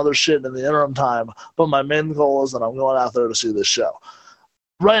do some other shit in the interim time. But my main goal is that I'm going out there to see this show.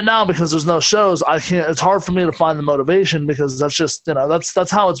 Right now, because there's no shows, it's hard for me to find the motivation, because that's just, that's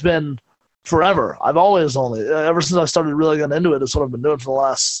how it's been forever. I've always ever since I started really getting into it, it's what I've been doing for the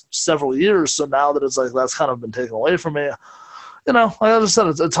last several years. So now that it's like, that's kind of been taken away from me, like I just said,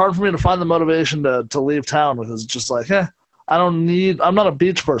 it's hard for me to find the motivation to leave town, because it's just like, I'm not a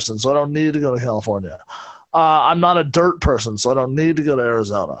beach person, so I don't need to go to California. I'm not a dirt person, so I don't need to go to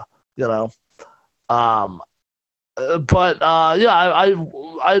Arizona, would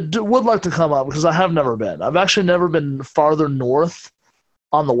like to come up, because I have never been. I've actually never been farther north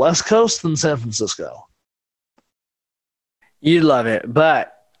on the West Coast than San Francisco. You'd love it,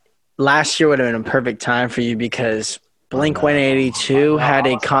 but last year would have been a perfect time for you, because Blink-182 had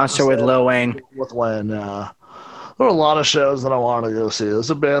a concert with Lil Wayne. With Wayne, yeah. There were a lot of shows that I wanted to go see. There's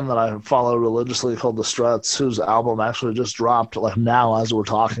a band that I follow religiously called The Struts, whose album actually just dropped like now as we're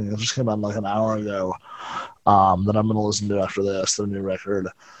talking. It just came out like an hour ago, that I'm going to listen to after this, their new record.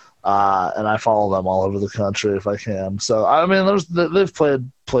 And I follow them all over the country if I can. So, I mean, they've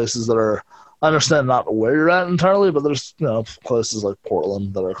played places that are, I understand not where you're at entirely, but there's places like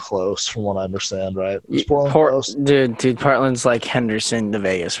Portland that are close from what I understand, right? Is Portland close? Dude, Portland's like Henderson to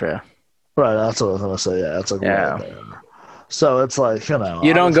Vegas, bro. Right, that's what I was gonna say. Yeah, it's like right there. So it's like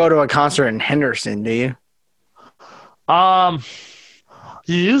you don't go to a concert in Henderson, do you?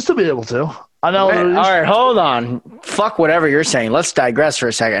 You used to be able to. I know. All right, hold on. Fuck whatever you're saying. Let's digress for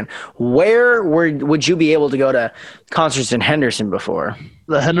a second. Where would you be able to go to concerts in Henderson before?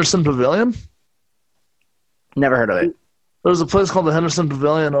 The Henderson Pavilion? Never heard of it. There was a place called the Henderson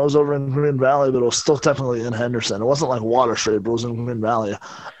Pavilion. It was over in Green Valley, but it was still technically in Henderson. It wasn't like Water Street, but it was in Green Valley.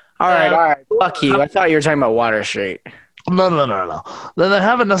 All right. Fuck you. I thought you were talking about Water Street. No. Then they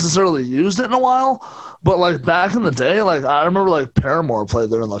haven't necessarily used it in a while, but like back in the day, like I remember like Paramore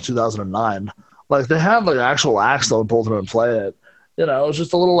played there in like 2009. Like they had like actual acts that would pull through and play it. It was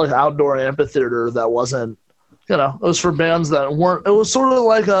just a little like outdoor amphitheater that wasn't, it was for bands that weren't. It was sort of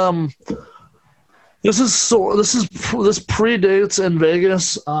like this predates in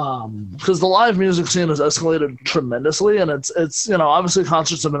Vegas, because the live music scene has escalated tremendously, and it's obviously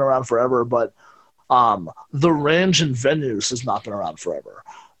concerts have been around forever, but the range in venues has not been around forever.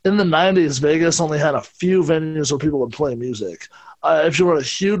 In the 90s, Vegas only had a few venues where people would play music. If you were a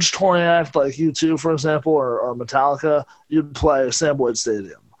huge touring act like U2, for example, or Metallica, you'd play Sam Boyd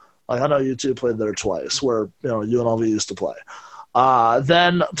Stadium. Like I know U2 played there twice, where UNLV used to play.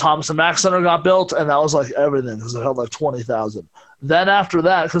 Then Thomas and Mack Center got built, and that was like everything, because it held like 20,000. Then after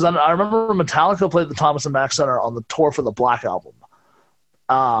that, because I remember Metallica played the Thomas and Mack Center on the tour for the Black Album.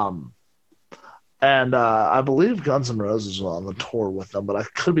 And I believe Guns N' Roses was on the tour with them, but I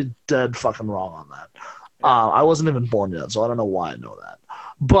could be dead fucking wrong on that. I wasn't even born yet, so I don't know why I know that.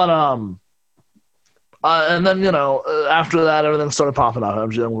 But and then after that, everything started popping up.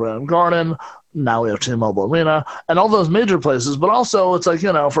 MGM Grand Garden. Now we have T-Mobile Arena and all those major places. But also, it's like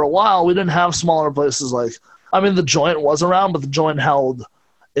for a while we didn't have smaller places. Like the Joint was around, but the Joint held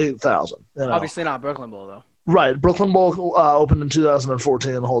 8,000. Obviously not Brooklyn Bowl though. Right. Brooklyn Bowl opened in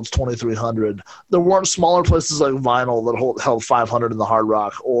 2014 and holds 2,300. There weren't smaller places like Vinyl that held 500 in the Hard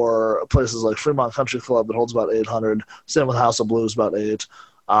Rock, or places like Fremont Country Club that holds about 800. Same with House of Blues, about 8.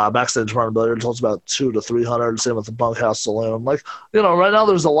 Backstage Bar and Billiards holds about 200 to 300. Same with the Bunkhouse Saloon. Like, right now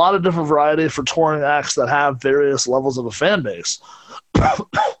there's a lot of different variety for touring acts that have various levels of a fan base.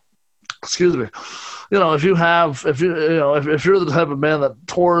 Excuse me. If you're the type of band that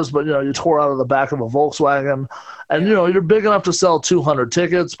tours, but you tour out of the back of a Volkswagen, and you're big enough to sell 200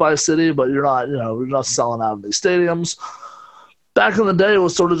 tickets by city, but you're not selling out of these stadiums. Back in the day, it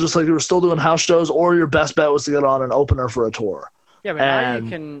was sort of just like you were still doing house shows, or your best bet was to get on an opener for a tour. Yeah, but now you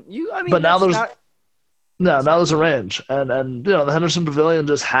can. But now there's now there's a range, and the Henderson Pavilion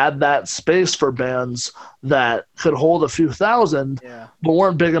just had that space for bands that could hold a few thousand, but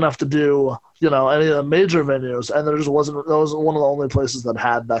weren't big enough to do any of the major venues, and there just wasn't. That was one of the only places that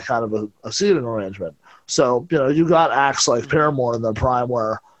had that kind of a seating arrangement. So you got acts like Paramore in their prime,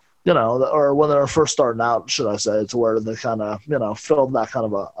 where or when they were first starting out, should I say, to where they kind of, filled that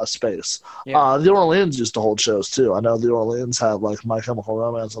kind of a space. Yeah. The Orleans used to hold shows too. I know the Orleans had like My Chemical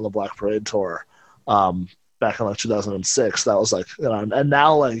Romance on the Black Parade tour back in like 2006. That was like, and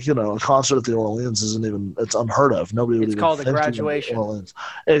now like, a concert at the Orleans it's unheard of. Nobody would It's even called a think to go to graduation. Orleans.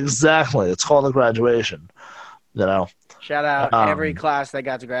 Exactly. It's called a graduation, Shout out every class that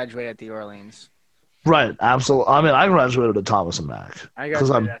got to graduate at the Orleans. Right, absolutely. I mean, I graduated at Thomas and Mack. I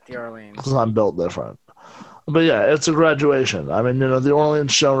graduated at the Orleans. Because I'm built different. But yeah, it's a graduation. I mean, the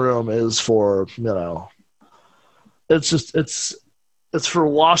Orleans showroom is for, it's for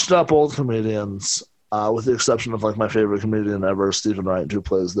washed up old comedians, with the exception of like my favorite comedian ever, Stephen Wright, who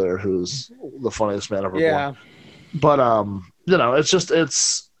plays there, who's the funniest man ever born. But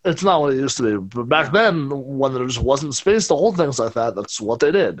it's not what it used to be. But back then, when there just wasn't space to hold things like that, that's what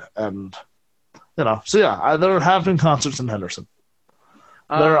they did. And so yeah, there have been concerts in Henderson.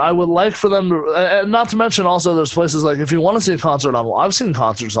 I would like for them to, and not to mention also there's places like if you want to see a concert I've seen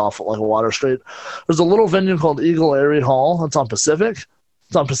concerts off like Water Street. There's a little venue called Eagle Airy Hall. It's on Pacific.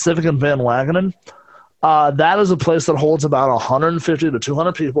 It's on Pacific and Van Wagenen. That is a place that holds about 150 to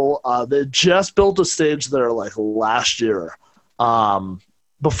 200 people. They just built a stage there like last year.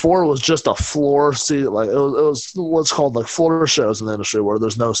 Before it was just a floor seat, like it was what's called like floor shows in the industry where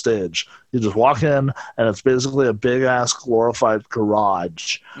there's no stage. You just walk in and it's basically a big ass glorified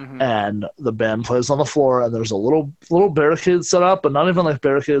garage, and the band plays on the floor and there's a little barricade set up, but not even like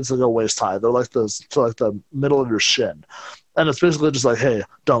barricades that go waist high. They're like the middle of your shin, and it's basically just like, hey,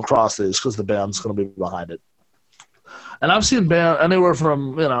 don't cross these because the band's gonna be behind it. And I've seen band anywhere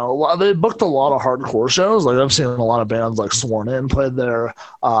from, they booked a lot of hardcore shows. Like I've seen a lot of bands like Sworn In played there.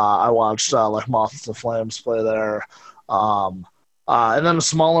 I watched like Moth to Flames play there. And then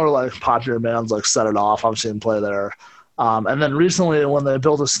smaller like popular bands like Set It Off I've seen play there. And then recently when they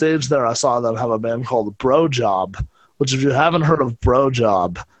built a stage there, I saw them have a band called Bro Job, which if you haven't heard of Bro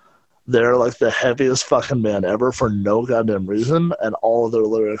Job, they're like the heaviest fucking band ever for no goddamn reason. And all of their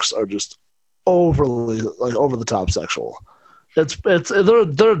lyrics are just overly like over the top sexual.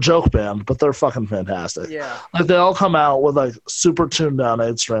 They're a joke band, but they're fucking fantastic. Yeah, like they all come out with like super tuned down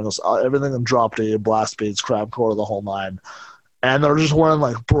 8 strings, everything in drop D, blast beats, crabcore, the whole nine, and they're just wearing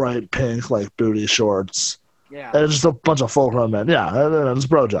like bright pink like booty shorts. Yeah, and it's just a bunch of folk men. Yeah, and it's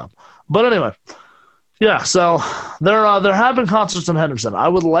Bro Job. But anyway, yeah. So there have been concerts in Henderson. I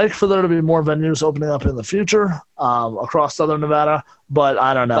would like for there to be more venues opening up in the future across Southern Nevada, but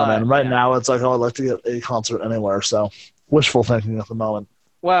I don't know, man. Right now, it's like, I'd like to get a concert anywhere. So wishful thinking at the moment.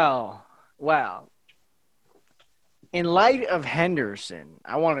 Well. In light of Henderson,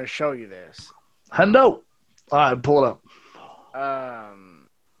 I want to show you this. Hendo. All right, pull it up.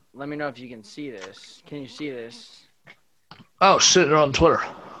 Let me know if you can see this. Can you see this? Oh shit! You're on Twitter.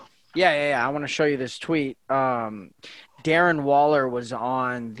 Yeah. I want to show you this tweet. Darren Waller was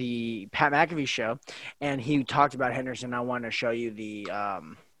on the Pat McAfee show, and he talked about Henderson. I want to show you it.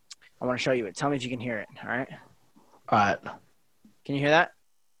 Tell me if you can hear it. All right. All right. Can you hear that?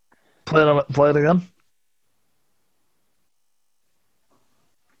 Play it again.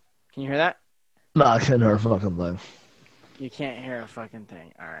 Can you hear that? No, I can't hear a fucking thing. You can't hear a fucking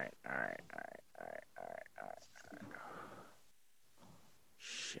thing. All right.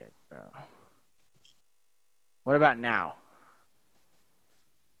 Shit, bro. What about now?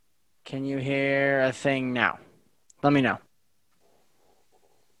 Can you hear a thing now? Let me know.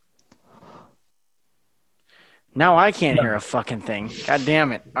 Now I can't hear a fucking thing. God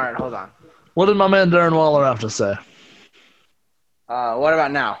damn it. All right, hold on. What did my man Darren Waller have to say? What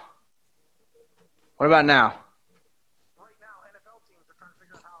about now? What about now?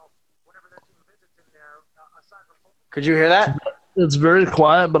 Could you hear that? It's very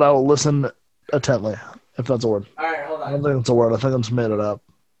quiet, but I will listen attentively, if that's a word. All right, hold on. I don't think it's a word. I think I just made it up.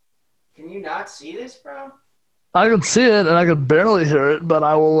 Can you not see this, bro? I can see it, and I can barely hear it, but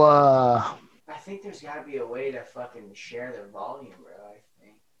I will, I think there's got to be a way to fucking share the volume, bro, I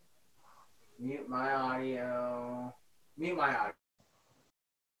think. Mute my audio.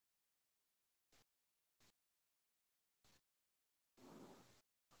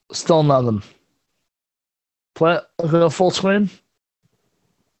 Still nothing. Play it full screen?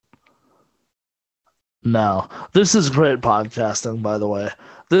 No. This is great podcasting, by the way.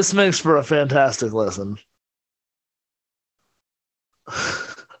 This makes for a fantastic listen.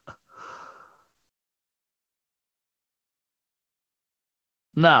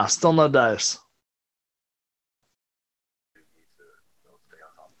 Nah, still no dice.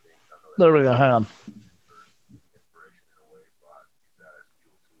 There we go, hang on.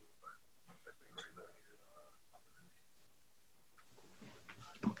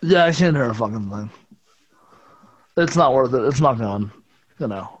 Yeah, I can't hear a fucking thing. It's not worth it. It's not going. You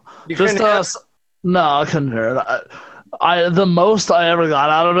know. No, I couldn't hear it. I the most I ever got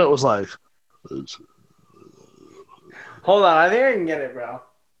out of it was like. Hold on, I think I can get it, bro.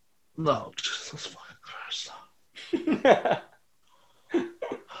 No, Jesus fucking Christ.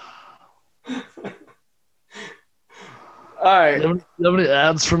 All right. You have any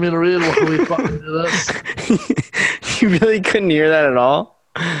ads for me to read? What can we fucking do this? You really couldn't hear that at all?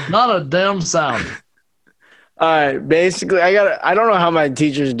 Not a damn sound. All right. Basically, I don't know how my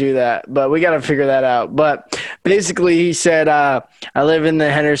teachers do that, but we got to figure that out. But basically, he said, I live in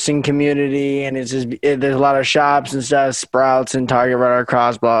the Henderson community, and there's a lot of shops and stuff, Sprouts and Target right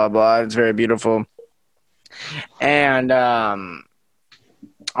across, blah, blah, blah. It's very beautiful. And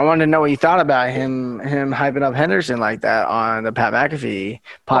I wanted to know what you thought about him hyping up Henderson like that on the Pat McAfee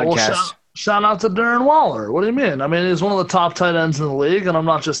podcast. Well, shout out to Darren Waller. What do you mean? I mean, he's one of the top tight ends in the league, and I'm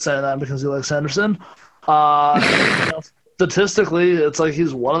not just saying that because he likes Henderson. Statistically, it's like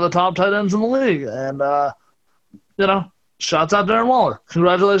he's one of the top tight ends in the league, and shouts out Darren Waller.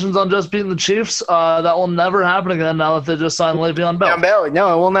 Congratulations on just beating the Chiefs. That will never happen again now that they just signed Le'Veon Bell.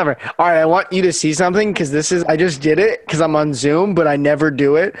 No, it will never. All right, I want you to see something because I just did it because I'm on Zoom, but I never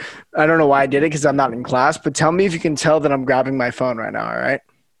do it. I don't know why I did it because I'm not in class, but tell me if you can tell that I'm grabbing my phone right now, all right?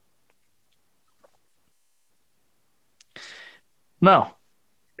 No.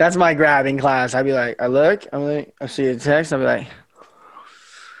 That's my grabbing class. I'd be like, I see a text, I'll be like,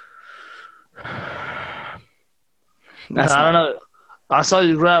 I don't know. I saw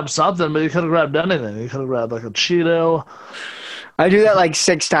you grab something, but you could have grabbed anything. You could have grabbed like a Cheeto. I do that like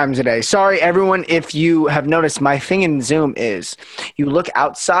 6 times a day. Sorry, everyone, if you have noticed, my thing in Zoom is you look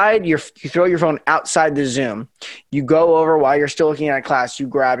outside, you throw your phone outside the Zoom. You go over while you're still looking at class. You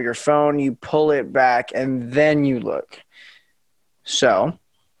grab your phone, you pull it back, and then you look. So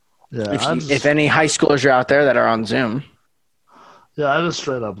yeah, if any high schoolers are out there that are on Zoom. Yeah, I just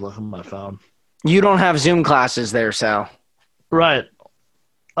straight up look at my phone. You don't have Zoom classes there, Sal. Right.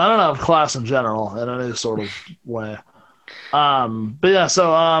 I don't have class in general in any sort of way. But yeah,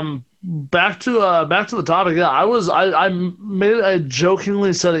 so back to the topic. Yeah, I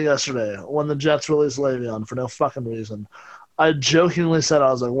jokingly said it yesterday when the Jets released Le'Veon for no fucking reason. I jokingly said,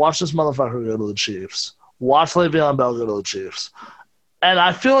 I was like, watch this motherfucker go to the Chiefs. Watch Le'Veon Bell go to the Chiefs. And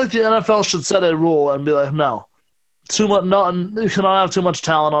I feel like the NFL should set a rule and be like, no. You cannot have too much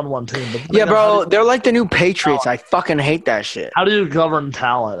talent on one team. But yeah, bro, they're like the new Patriots. I fucking hate that shit. How do you govern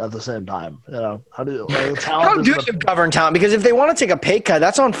talent at the same time? You know, how do you govern talent? Because if they want to take a pay cut,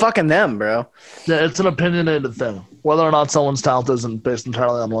 that's on fucking them, bro. Yeah, it's an opinionated thing. Whether or not someone's talent isn't based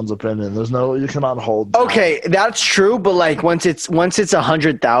entirely on one's opinion. You cannot hold. Talent. Okay, that's true, but like once it's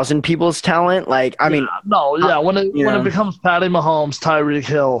 100,000 people's talent, like I mean, when it becomes Patty Mahomes, Tyreek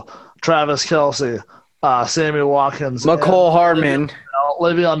Hill, Travis Kelce. Sammy Watkins, McCole Hardman,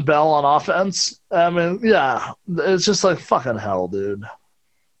 Le'Veon Bell on offense. I mean, yeah, it's just like fucking hell, dude.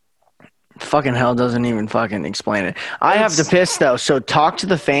 Fucking hell doesn't even fucking explain it. I have to piss though, so talk to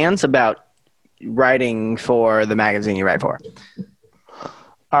the fans about writing for the magazine you write for.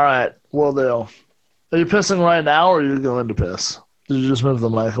 All right, will do. Are you pissing right now, or are you going to piss? Did you just move the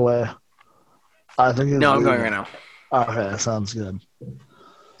mic away? I think. No, I'm going right now. Okay, sounds good.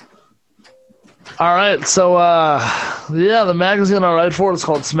 All right, so the magazine I write for is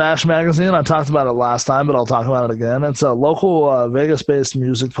called Smash Magazine. I talked about it last time, but I'll talk about it again. It's a local Vegas-based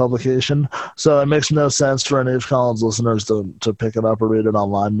music publication, so it makes no sense for any of Colin's listeners to pick it up or read it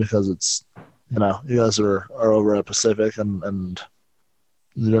online because it's, you guys are over at Pacific and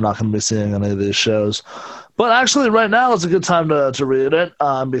you're not going to be seeing any of these shows. But actually, right now is a good time to read it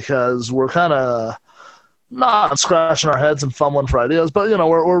because we're kind of not scratching our heads and fumbling for ideas, but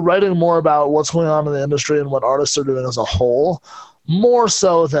we're writing more about what's going on in the industry and what artists are doing as a whole, more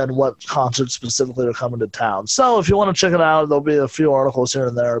so than what concerts specifically are coming to town. So if you want to check it out, there'll be a few articles here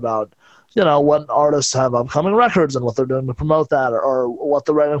and there about what artists have upcoming records and what they're doing to promote that, or what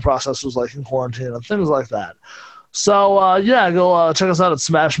the writing process was like in quarantine and things like that. So go check us out at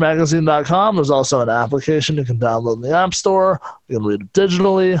smashmagazine.com. There's also an application you can download in the App Store. You can read it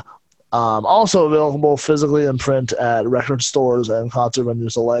digitally. Also available physically in print at record stores and concert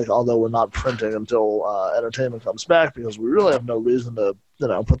venues alike, although we're not printing until entertainment comes back because we really have no reason to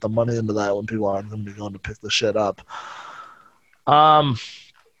put the money into that when people aren't going to be going to pick the shit up. So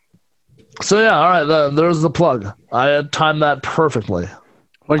yeah, all right, there's the plug. I had timed that perfectly.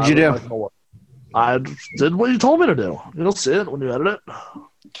 What did you do? I did what you told me to do. You'll see it when you edit it.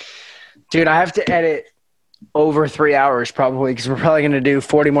 Dude, I have to edit over 3 hours probably because we're probably going to do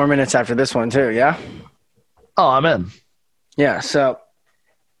 40 more minutes after this one too, yeah? Oh, I'm in. Yeah, so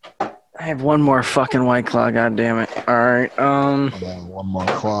I have one more fucking White Claw. God damn it! All right. One more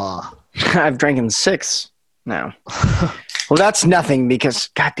claw. I've drinking 6 now. Well, that's nothing because,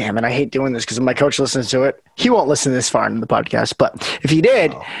 God damn it, I hate doing this because my coach listens to it. He won't listen this far into the podcast, but if he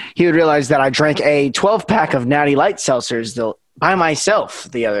did, he would realize that I drank a 12-pack of Natty Light seltzers by myself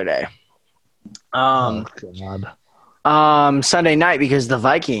the other day. God. Sunday night because the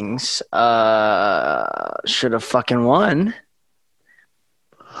Vikings should have fucking won.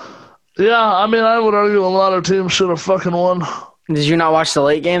 Yeah, I mean, I would argue a lot of teams should have fucking won. Did you not watch the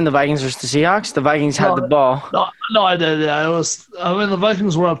late game, the Vikings versus the Seahawks? The Vikings had the ball. No, I did. Yeah, the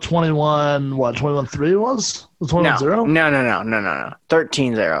Vikings were up 21. What 21-3 was? 21-0? No.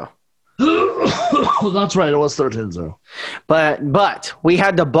 13-0. That's right. It was 13-0. But we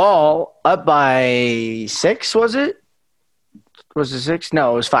had the ball up by 6. Was it? Was it 6?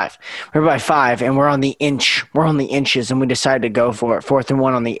 No, it was 5. We were by 5, and we're on the inch. We're on the inches, and we decided to go for it. 4th and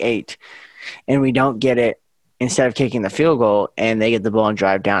 1 on the 8, and we don't get it. Instead of kicking the field goal, and they get the ball and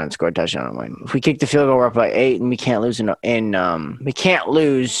drive down and score a touchdown and win. If we kick the field goal, we're up by 8, and we can't lose. And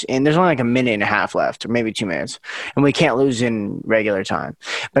there's only like a minute and a half left, or maybe 2 minutes, and we can't lose in regular time.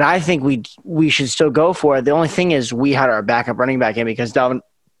 But I think we should still go for it. The only thing is we had our backup running back in because Dalvin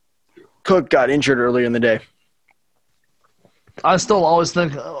Cook got injured earlier in the day. I still always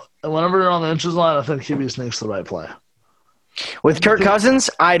think whenever you're on the inches line, I think QB sneaks the right play. With Kirk Cousins,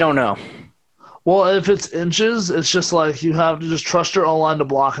 I don't know. Well, if it's inches, it's just like you have to just trust your O-line to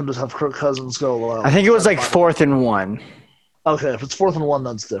block and just have Kirk Cousins go low. I think it was like 4th and 1. Okay, if it's 4th and 1,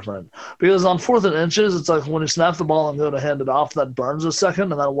 that's different. Because on 4th and inches, it's like when you snap the ball and go to hand it off, that burns a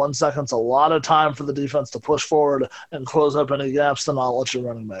second, and that 1 second's a lot of time for the defense to push forward and close up any gaps to not let your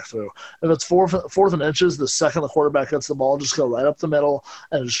running back through. If it's 4th and inches, the second the quarterback gets the ball, just go right up the middle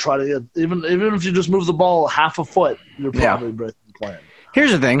and just try to get – even if you just move the ball half a foot, you're probably breaking the plan.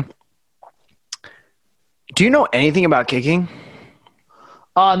 Here's the thing. Do you know anything about kicking?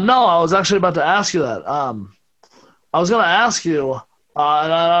 No, I was actually about to ask you that. I was going to ask you, and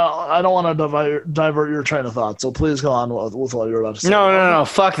I don't want to divert your train of thought, so please go on with what you're about to say. No.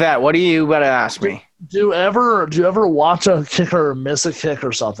 Fuck that. What are you about to ask me? Do you ever watch a kicker miss a kick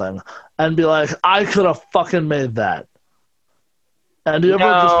or something and be like, I could have fucking made that? And do you ever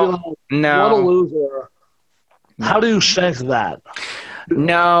just be like, what a loser? How do you shank that?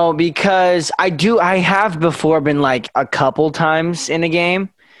 No, because I have before been like a couple times in a game,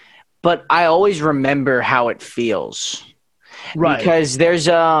 but I always remember how it feels. Right. Because there's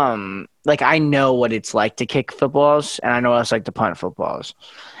like I know what it's like to kick footballs, and I know what it's like to punt footballs,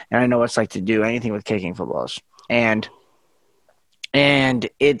 and I know what it's like to do anything with kicking footballs. And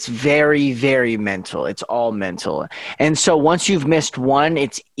it's very, very mental. It's all mental. And so once you've missed one,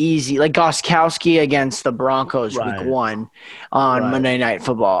 it's easy. Like Gostkowski against the Broncos week 1 on Monday Night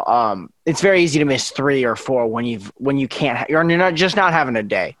Football. It's very easy to miss 3 or 4 when you can't. You're not just not having a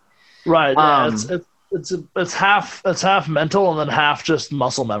day. Right. Yeah, it's half mental and then half just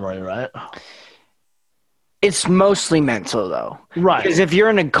muscle memory. Right. It's mostly mental, though. Right. Because if you're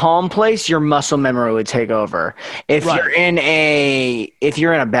in a calm place, your muscle memory would take over. If you're in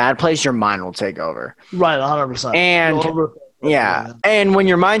a bad place, your mind will take over. Right, 100%. And when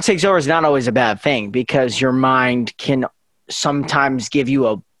your mind takes over, it's not always a bad thing because your mind can sometimes give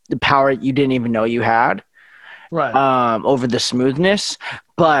you the power you didn't even know you had. Right. Over the smoothness.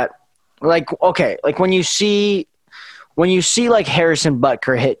 But like when you see like Harrison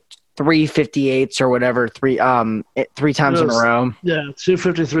Butker hit 358s or whatever, three times in a row. Yeah,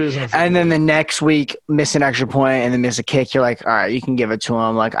 253s. And then the next week, miss an extra point and then miss a kick. You're like, all right, you can give it to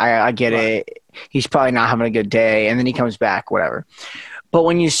him. Like, I get it. He's probably not having a good day. And then he comes back, whatever. But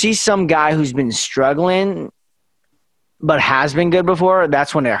when you see some guy who's been struggling but has been good before,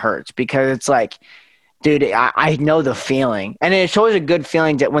 that's when it hurts because it's like, dude, I know the feeling. And it's always a good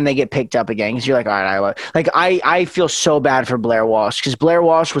feeling when they get picked up again because you're like, all right, I feel so bad for Blair Walsh because Blair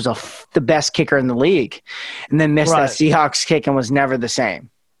Walsh was the best kicker in the league and then missed that Seahawks kick and was never the same.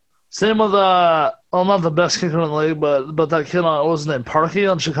 Same with, not the best kicker in the league, but that kid what was his name, Parkey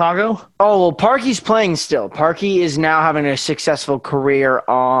on Chicago? Oh, well, Parkey's playing still. Parkey is now having a successful career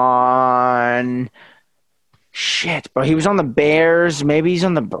on – shit, bro. He was on the Bears. Maybe he's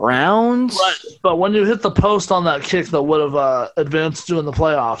on the Browns. Right, but when you hit the post on that kick that would have advanced you in the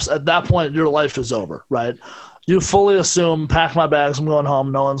playoffs, at that point, your life is over, right? You fully assume, pack my bags, I'm going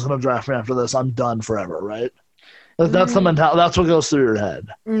home. No one's going to draft me after this. I'm done forever, right? That's the mentality. That's what goes through your head.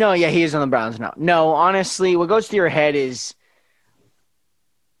 No, yeah, he is on the Browns now. No, honestly, what goes through your head is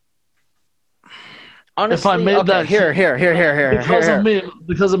honestly. If I made that here. Because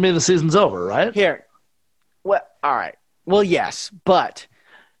of me, the season's over, right? Here. Well, all right. Well, yes, but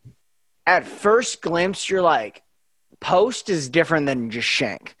at first glimpse, you're like, post is different than just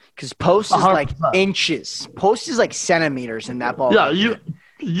shank. Because post is 100%. like inches. Post is like centimeters in that ball. Yeah,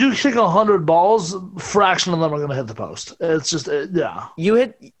 you kick 100 balls, fraction of them are going to hit the post. It's just, yeah.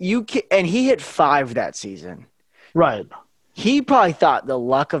 And he hit 5 that season. Right. He probably thought the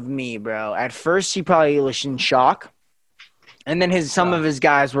luck of me, bro. At first, he probably was in shock. And then some of his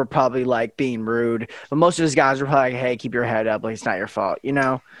guys were probably like being rude, but most of his guys were probably like, "Hey, keep your head up. Like it's not your fault," you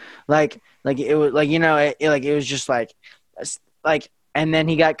know. Like it was like, you know, it was just like. And then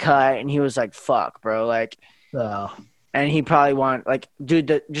he got cut, and he was like, "Fuck, bro." Like, and he probably wanted, like,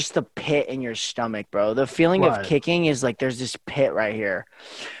 dude, just the pit in your stomach, bro. The feeling of kicking is like there's this pit right here.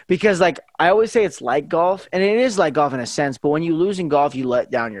 Because, like, I always say it's like golf, and it is like golf in a sense, but when you lose in golf, you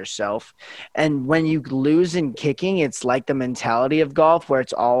let down yourself. And when you lose in kicking, it's like the mentality of golf where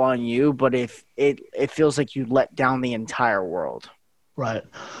it's all on you, but if it feels like you let down the entire world. Right.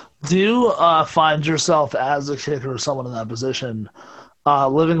 Do you find yourself as a kicker or someone in that position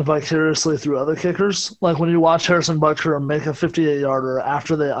living vicariously through other kickers? Like when you watch Harrison Butker make a 58-yarder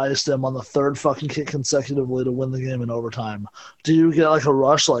after they iced him on the third fucking kick consecutively to win the game in overtime, do you get like a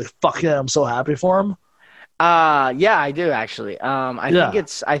rush like, fuck yeah, I'm so happy for him? Yeah, I do actually.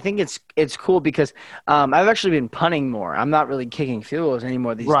 I think it's cool because I've actually been punting more. I'm not really kicking field goals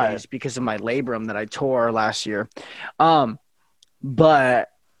anymore these days because of my labrum that I tore last year. But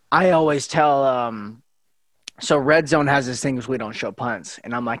I always tell so Red Zone has this thing is we don't show punts,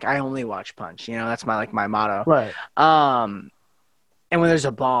 and I'm like, I only watch punts. You know, that's my motto. Right. And when there's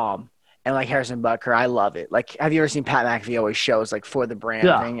a bomb and like Harrison Butker, I love it. Like, have you ever seen Pat McAfee always shows like for the brand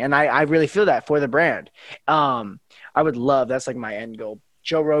thing? And I really feel that for the brand. I would love, that's like my end goal.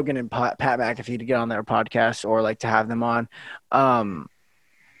 Joe Rogan and Pat McAfee to get on their podcast or like to have them on.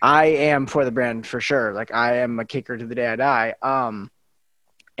 I am for the brand for sure. Like I am a kicker to the day I die.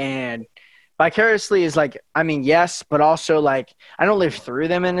 And vicariously is like, I mean, yes, but also like I don't live through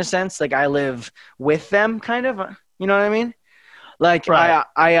them in a sense. Like I live with them kind of, you know what I mean? Like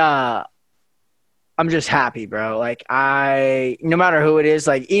I'm just happy, bro. Like no matter who it is,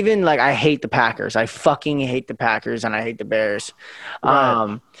 like even like I hate the Packers. I fucking hate the Packers and I hate the Bears.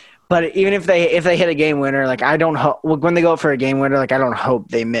 Right. But even if they hit a game winner, like I don't hope when they go for a game winner, like I don't hope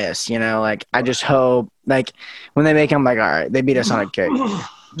they miss, you know, like I just hope like when they make them, like, all right, they beat us on a kick.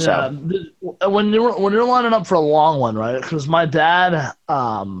 So yeah, when you're lining up for a long one, right? Because my dad,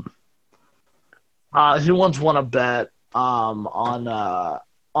 he once won a bet on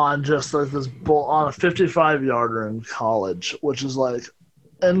just like this bull on a 55-yarder in college, which is like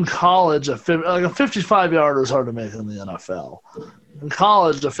in college a 55-yarder is hard to make in the NFL. In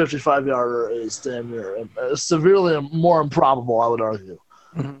college, a 55-yarder is damn near severely more improbable, I would argue.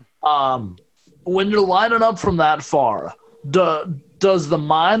 Mm-hmm. When you're lining up from that far, does the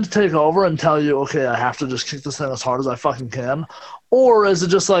mind take over and tell you, okay, I have to just kick this thing as hard as I fucking can? Or is it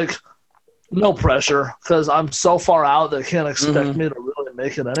just like, no pressure because I'm so far out they can't expect me to really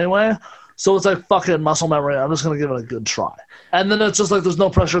make it anyway? So it's like fucking muscle memory. I'm just going to give it a good try. And then it's just like there's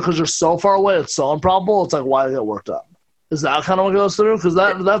no pressure because you're so far away. It's so improbable. It's like, why get worked up? Is that kind of what goes through? Because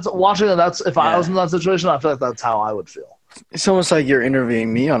that's watching it. That's if I was in that situation, I feel like that's how I would feel. It's almost like you're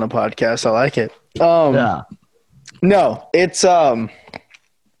interviewing me on a podcast. I like it. Yeah. No, there's a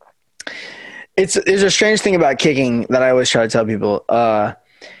strange thing about kicking that I always try to tell people.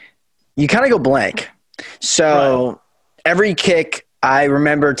 You kind of go blank. So every kick, I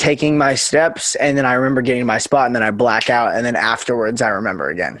remember taking my steps, and then I remember getting my spot, and then I black out, and then afterwards I remember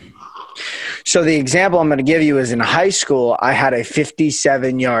again. So the example I'm going to give you is in high school, I had a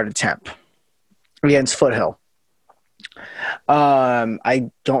 57-yard attempt against Foothill.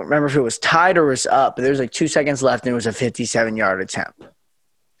 I don't remember if it was tied or was up, but there was like 2 seconds left, and it was a 57-yard attempt.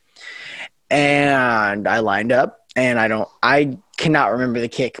 And I lined up, and I cannot remember the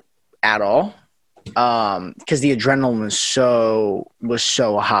kick at all, because the adrenaline was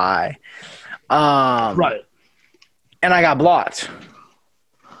so high. Right. And I got blocked.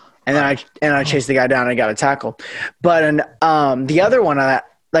 And then I chased the guy down and I got a tackle. But the other one, I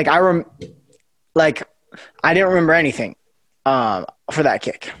didn't remember anything for that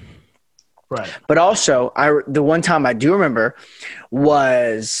kick. Right. But also, the one time I do remember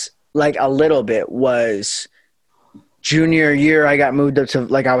was like a little bit was junior year. I got moved up to,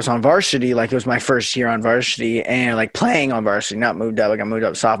 like, I was on varsity, like it was my first year on varsity and like playing on varsity, not moved up. I got moved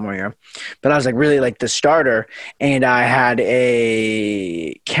up sophomore year, but I was like really like the starter, and I had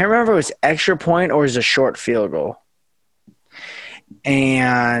can't remember if it was extra point or it was a short field goal.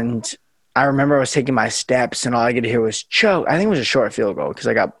 And I remember I was taking my steps and all I could hear was choke. I think it was a short field goal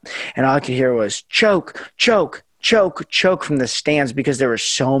and all I could hear was choke, choke. choke from the stands because there were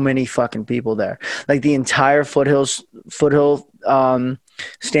so many fucking people there. Like the entire foothill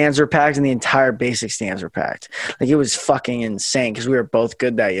stands were packed and the entire basic stands were packed. Like it was fucking insane because we were both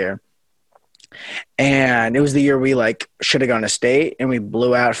good that year. And it was the year we like should have gone to state and we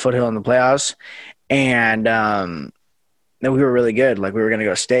blew out Foothill in the playoffs. And then we were really good. Like we were going to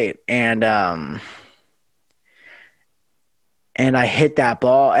go state. And I hit that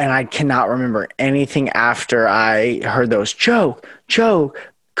ball, and I cannot remember anything after I heard those choke,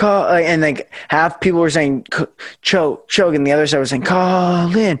 call, and like half people were saying choke, and the other side was saying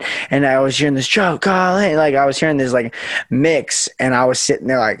call in, and I was hearing this choke, call in, like I was hearing this like mix, and I was sitting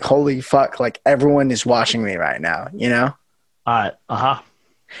there like holy fuck, like everyone is watching me right now, you know? All right,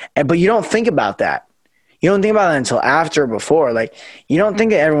 But you don't think about that. You don't think about it until after or before. Like you don't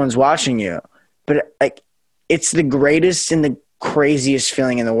think that everyone's watching you, but like it's the greatest and the craziest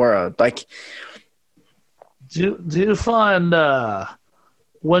feeling in the world. Like, do you find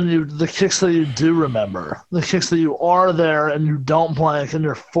when the kicks that you do remember, the kicks that you are there and you don't blank and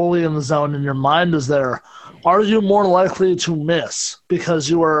you're fully in the zone and your mind is there, are you more likely to miss because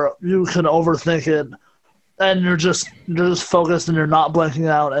you can overthink it and you're just focused and you're not blanking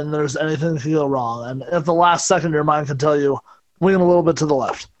out and there's anything that can go wrong, and at the last second your mind can tell you wing a little bit to the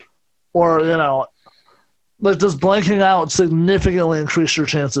left, or like, does blanking out significantly increase your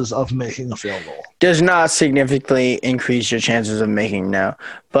chances of making a field goal? Does not significantly increase your chances of making, no.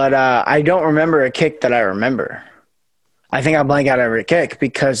 But I don't remember a kick that I remember. I think I blank out every kick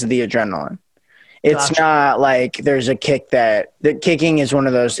because of the adrenaline. It's Gotcha. not like there's a kick the kicking is one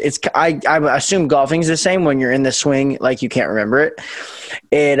of those. I assume golfing's the same. When you're in the swing, like you can't remember it.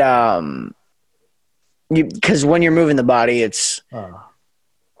 Because when you're moving the body, it's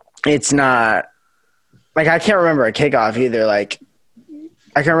not. Like, I can't remember a kickoff either. Like,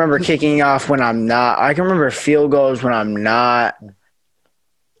 I can remember kicking off when I'm not. I can remember field goals when I'm not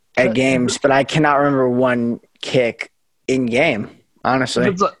at games, but I cannot remember one kick in game,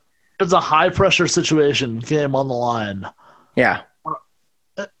 honestly. It's a high-pressure situation, game on the line. Yeah.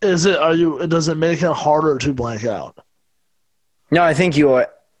 Does it make it harder to blank out? No, I think you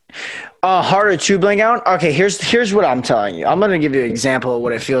harder to blank out? Okay, here's what I'm telling you. I'm going to give you an example of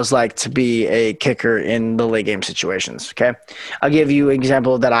what it feels like to be a kicker in the late game situations, okay? I'll give you an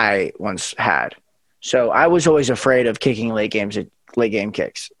example that I once had. So I was always afraid of kicking late game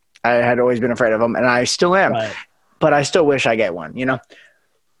kicks. I had always been afraid of them, and I still am. Right. But I still wish I get one, you know?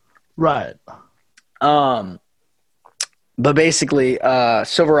 Right. But basically,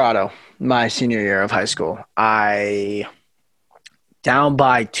 Silverado, my senior year of high school, I down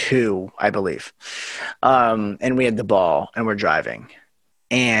by 2, I believe. And we had the ball and we're driving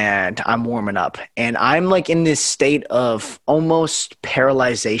and I'm warming up and I'm like in this state of almost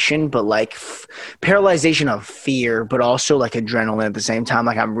paralyzation, but like paralyzation of fear, but also like adrenaline at the same time.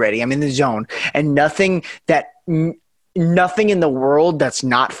 Like I'm ready. I'm in the zone, and nothing in the world that's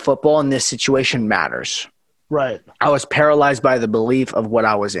not football in this situation matters. Right. I was paralyzed by the belief of what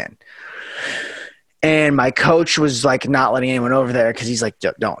I was in. And my coach was like not letting anyone over there because he's like,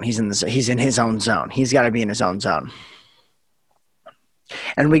 don't. He's in his own zone. He's got to be in his own zone.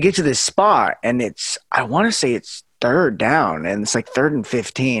 And we get to this spot, and I want to say it's third down, and it's like 3rd and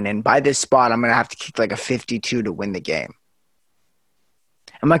 15. And by this spot, I'm going to have to kick like a 52 to win the game.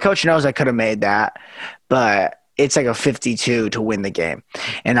 And my coach knows I could have made that, but it's like a 52 to win the game.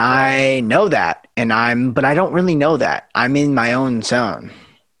 And I know that, but I don't really know that. I'm in my own zone.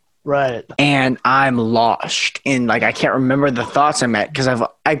 Right. And I'm lost in, like, I can't remember the thoughts I'm at because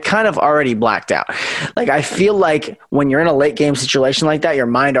I kind of already blacked out. Like, I feel like when you're in a late game situation like that, your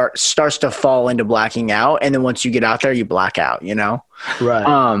mind starts to fall into blacking out. And then once you get out there, you black out, you know?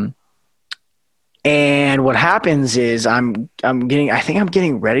 Right. And what happens is I think I'm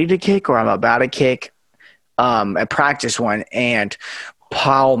getting ready to kick, or I'm about to kick at practice one. And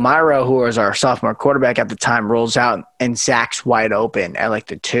Paul Myro, who was our sophomore quarterback at the time, rolls out and Zach's wide open at like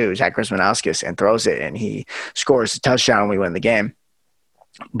the 2, Zach Grismanauskas, and throws it, and he scores a touchdown and we win the game.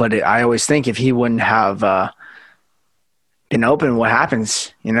 But I always think if he wouldn't have been open, what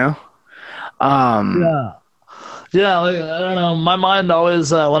happens, you know? Yeah, like, I don't know. My mind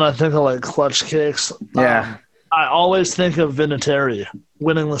always, when I think of like clutch kicks, I always think of Vinatieri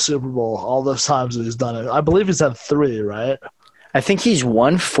winning the Super Bowl all those times that he's done it. I believe he's had 3, right? I think he's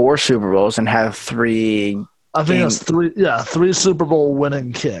won 4 Super Bowls and have 3. I think it's 3. Yeah, 3 Super Bowl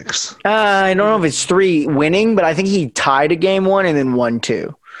winning kicks. I don't know if it's 3 winning, but I think he tied a game 1 and then won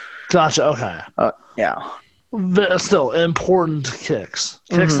 2. Gotcha. Okay. Yeah. Still important kicks.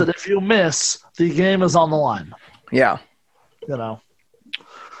 Kicks that if you miss, the game is on the line. Yeah. You know.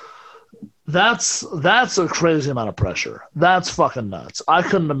 That's a crazy amount of pressure. That's fucking nuts. I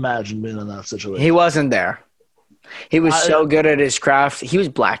couldn't imagine being in that situation. He wasn't there. He was so good at his craft. He was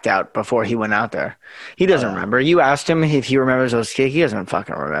blacked out before he went out there. He doesn't remember. You asked him if he remembers those kicks. He doesn't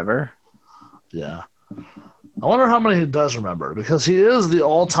fucking remember. Yeah. I wonder how many he does remember, because he is the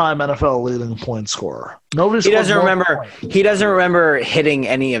all-time NFL leading point scorer. He doesn't remember. He doesn't remember hitting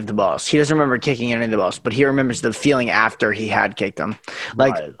any of the balls. He doesn't remember kicking any of the balls, but he remembers the feeling after he had kicked them.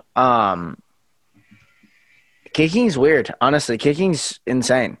 Like, kicking's weird. Honestly, kicking's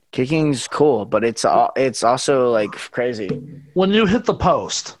insane. Kicking's cool, but it's also like crazy. When you hit the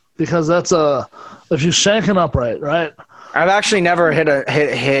post, because if you shank an upright, right? I've actually never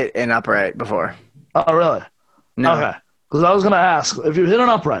hit an upright before. Oh, really? No. Okay. Because I was going to ask, if you hit an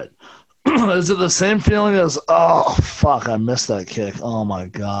upright, is it the same feeling as, oh, fuck, I missed that kick. Oh, my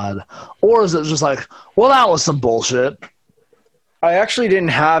God. Or is it just like, well, that was some bullshit? I actually didn't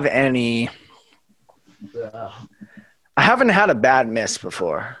have any. Yeah. I haven't had a bad miss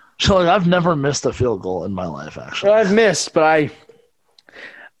before. So, like, I've never missed a field goal in my life, actually. Well, I've missed, but I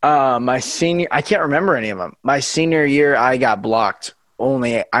can't remember any of them. My senior year, I got blocked.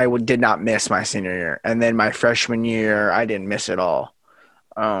 Did not miss my senior year. And then my freshman year, I didn't miss at all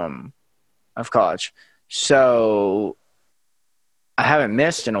of college. So I haven't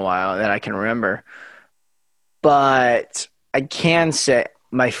missed in a while that I can remember. But I can say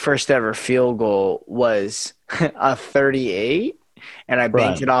my first ever field goal was a 38, and I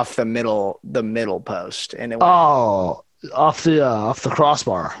banked it off the middle post. And it went off the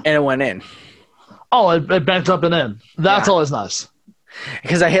crossbar. And it went in. Oh, it banked up and in. That's always nice.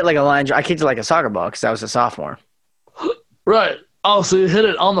 Because I hit like a line. I kicked it like a soccer ball because I was a sophomore. Right. Oh, so you hit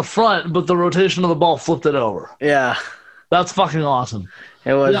it on the front, but the rotation of the ball flipped it over. Yeah. That's fucking awesome.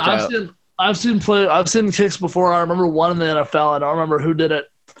 It was. Yeah, I've seen kicks before. I remember one in the NFL. I don't remember who did it,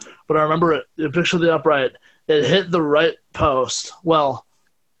 but I remember it. You picture the upright. It hit the right post. Well,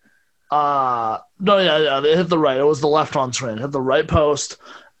 it hit the right. It was the left on screen. Hit the right post,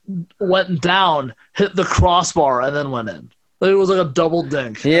 went down, hit the crossbar, and then went in. It was like a double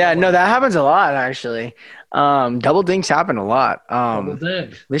dink. Yeah, no, that happens a lot, actually. Double dinks happen a lot. Double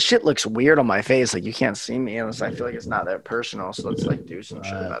dink. This shit looks weird on my face. Like, you can't see me. And I feel like it's not that personal. So let's, like, do some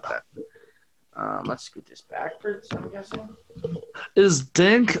shit about that. Let's scoot this backwards, I'm guessing. Is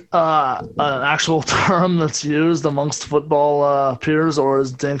dink an actual term that's used amongst football peers, or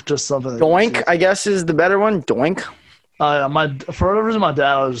is dink just something? Doink, I guess, is the better one. Doink. For whatever reason, my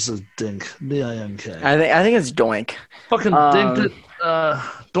dad always says dink. D-I-N-K. I think it's doink. Fucking dink.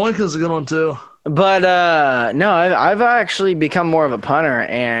 Doink is a good one too. But no, I've actually become more of a punter,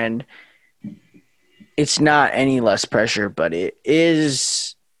 and it's not any less pressure, but it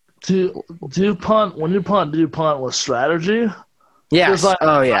is. Do you punt? When you punt, do you punt with strategy? Yes.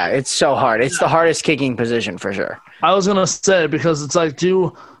 Yeah. It's so hard. It's the hardest kicking position for sure. I was gonna say, because it's like,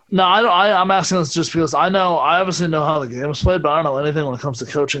 no, I don't. I'm asking this just because I obviously know how the game is played, but I don't know anything when it comes to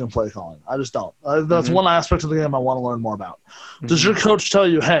coaching and play calling. I just don't. That's one aspect of the game I want to learn more about. Does your coach tell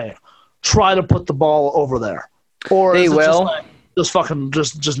you, hey, try to put the ball over there, or they will just fucking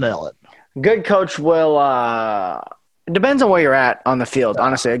just nail it? Good coach will. It depends on where you're at on the field.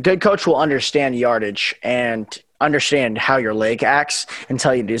 Honestly, a good coach will understand yardage and understand how your leg acts and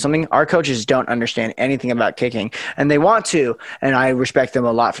tell you to do something. Our coaches don't understand anything about kicking, and they want to, and I respect them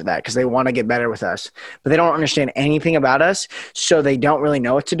a lot for that because they want to get better with us, but they don't understand anything about us, so they don't really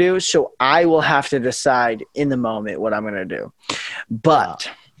know what to do. So I will have to decide in the moment what I'm going to do. But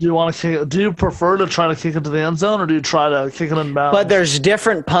do you want to kick? Do you prefer to try to kick into the end zone, or do you try to kick it in bounds? But there's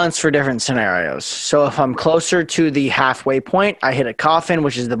different punts for different scenarios. So if I'm closer to the halfway point, I hit a coffin,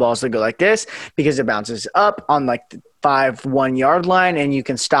 which is the balls that go like this, because it bounces up on like the 1 yard line, and you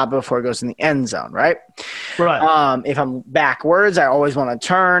can stop it before it goes in the end zone, right? Right. If I'm backwards, I always want to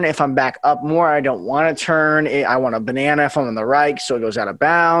turn. If I'm back up more, I don't want to turn. I want a banana if I'm on the right, so it goes out of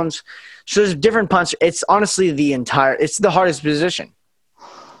bounds. So there's different punts. It's honestly it's the hardest position.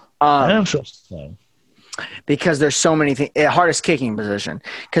 Interesting. Because there's so many things. Hardest kicking position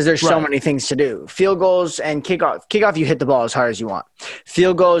because there's so many things to do. Field goals and kickoff, you hit the ball as hard as you want.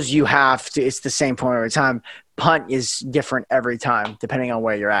 Field goals, you have to. It's the same point every time. Punt is different every time depending on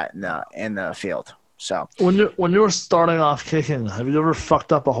where you're at in the field. So when you were starting off kicking, have you ever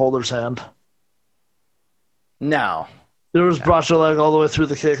fucked up a holder's hand? No. You ever just brought your leg all the way through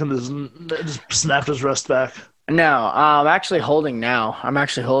the kick and just snapped his wrist back? No, I'm actually holding now.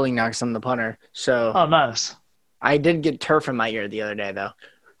 Because I'm the punter. So. Oh, nice. I did get turf in my ear the other day, though.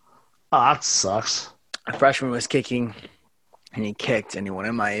 Oh, that sucks. A freshman was kicking, and he kicked, and he went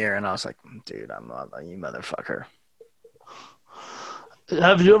in my ear, and I was like, dude, I'm not you motherfucker.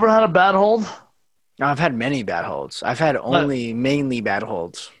 Have you ever had a bad hold? No, I've had many bad holds. I've had mainly bad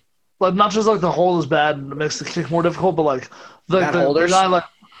holds. Like not just like the hold is bad and it makes the kick more difficult, but like the guy like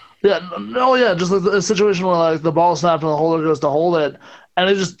just like a situation where like the ball snapped and the holder goes to hold it and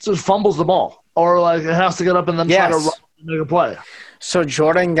it just fumbles the ball, or like it has to get up and then try to run and make a play. So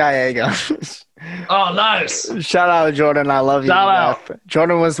Jordan Gallegos. Oh, nice! Shout out Jordan, I love you. Shout out.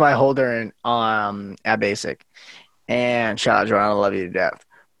 Jordan was my holder at Basic, and shout out Jordan, I love you to death.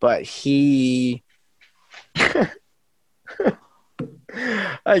 But he, I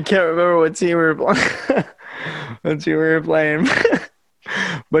can't remember what team we were playing.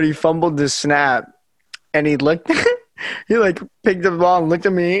 But he fumbled the snap, and he he like picked up the ball and looked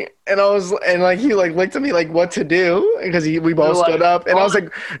at me, and he looked at me like what to do because we both stood up, and I was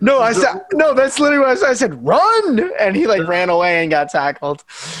like, no, that's literally what I said. I said run, and he like ran away and got tackled.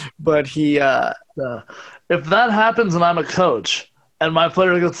 But he, if that happens and I'm a coach and my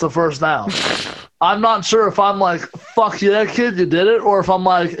player gets the first down, I'm not sure if I'm like, fuck yeah, kid, you did it, or if I'm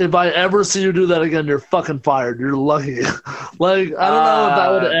like, if I ever see you do that again, you're fucking fired. You're lucky. Like, I don't know if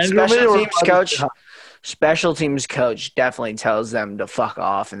that would anger me. Special teams coach definitely tells them to fuck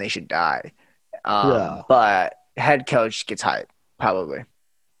off and they should die. But head coach gets hyped, probably.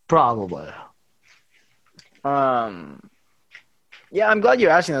 Yeah, I'm glad you're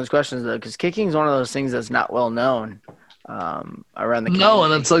asking those questions, though, because kicking is one of those things that's not well known around the community. No,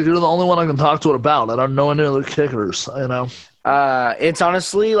 and it's like you're the only one I can talk to it about. I don't know any other kickers, you know? It's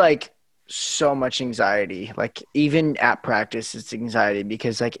honestly, like, so much anxiety. Like, even at practice, it's anxiety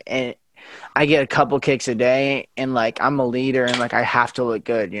because, like, I get a couple kicks a day, and, like, I'm a leader, and, like, I have to look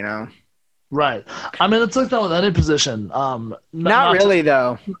good, you know? Right. I mean, it's like that with any position. Not really,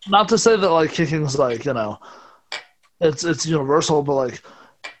 though. Not to say that, like, kicking is, like, you know, it's universal, but, like,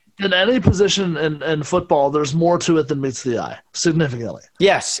 in any position in football, there's more to it than meets the eye, significantly.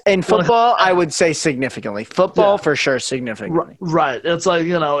 Yes, in football, I would say significantly. Football, for sure, significantly. Right. It's like,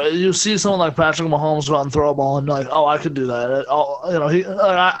 you know, you see someone like Patrick Mahomes go out and throw a ball, and you're like, oh, I could do that. You know,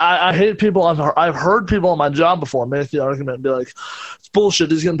 I hate people. I've heard people on my job before make the argument and be like, it's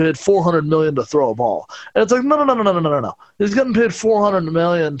bullshit. He's getting paid $400 million to throw a ball, and it's like, no. He's getting paid $400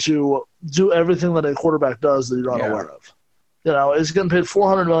 million to do everything that a quarterback does that you're unaware of. You know, he's getting paid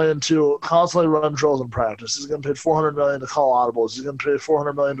 $400 million to constantly run drills in practice. He's getting paid $400 million to call audibles. He's getting paid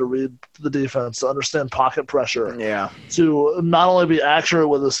 $400 million to read the defense, to understand pocket pressure. Yeah. To not only be accurate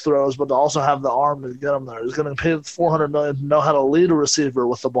with his throws, but to also have the arm to get him there. He's getting paid $400 million to know how to lead a receiver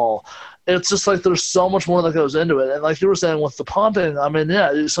with the ball. It's just like there's so much more that goes into it. And like you were saying with the punting, I mean,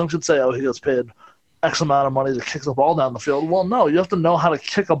 yeah, some could say, oh, he gets paid X amount of money to kick the ball down the field. Well, no, you have to know how to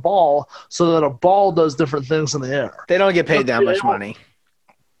kick a ball so that a ball does different things in the air. They don't get paid that much money.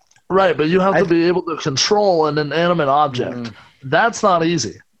 Right, but you have to be able to control an inanimate object. That's not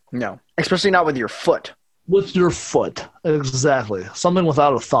easy. No, especially not with your foot. With your foot, exactly. Something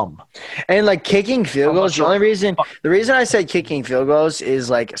without a thumb. And like kicking field goals, the reason I said kicking field goals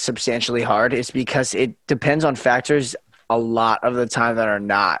is like substantially hard is because it depends on factors a lot of the time that are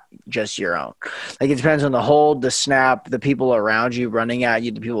not just your own. Like it depends on the hold, the snap, the people around you running at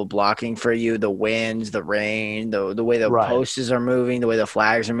you, the people blocking for you, the winds, the rain, the way the posts are moving, the way the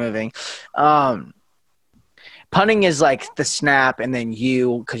flags are moving. Punting is like the snap and then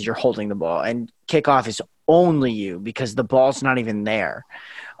you because you're holding the ball, and kickoff is only you because the ball's not even there.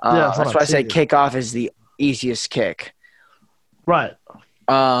 That's why I say kickoff is the easiest kick. Right.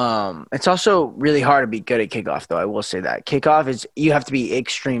 It's also really hard to be good at kickoff, though. I will say that kickoff is you have to be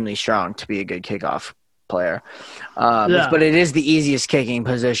extremely strong to be a good kickoff player. But it is the easiest kicking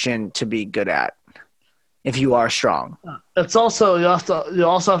position to be good at if you are strong. It's also you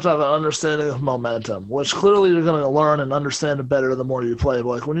also have to have an understanding of momentum, which clearly you're going to learn and understand it better the more you play. But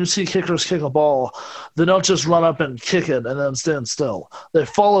like when you see kickers kick a ball, they don't just run up and kick it and then stand still. They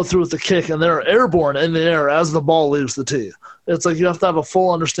follow through with the kick, and they're airborne in the air as the ball leaves the tee. It's like you have to have a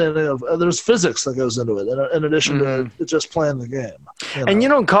full understanding of there's physics that goes into it in addition to just playing the game. You know? And you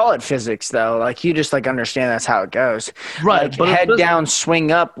don't call it physics, though. Like you just like understand that's how it goes. Right. Like, head down,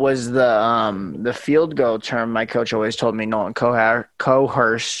 swing up was the field goal term my coach always told me. Nolan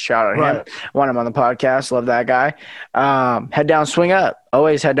Cohurst, shout out him. Want him on the podcast. Love that guy. Head down, swing up.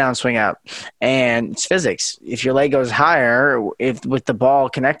 Always head down, swing up. And it's physics. If your leg goes higher, if with the ball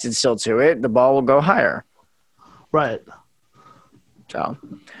connected still to it, the ball will go higher. Right. So,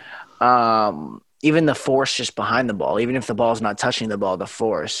 even the force just behind the ball, even if the ball's not touching the ball, the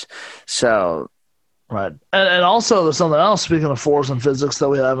force. So, right. And also there's something else, speaking of force and physics, that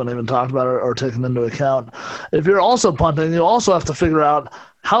we haven't even talked about or taken into account. If you're also punting, you also have to figure out,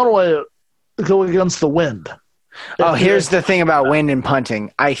 how do I go against the wind? Oh, here's the thing about wind and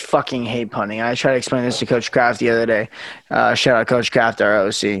punting. I fucking hate punting. I tried to explain this to Coach Kraft the other day. Shout out Coach Kraft, our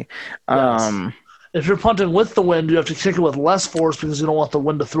OC. Yes. If you're punting with the wind, you have to kick it with less force because you don't want the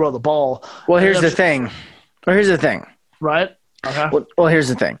wind to throw the ball. Well, here's the thing. Right? Okay. Well, here's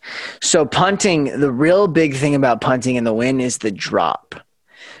the thing. So punting, the real big thing about punting in the wind is the drop.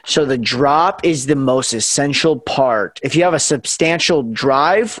 So the drop is the most essential part. If you have a substantial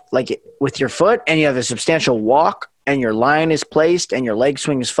drive, like with your foot, and you have a substantial walk, and your line is placed, and your leg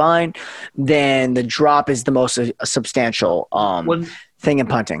swing is fine, then the drop is the most substantial thing in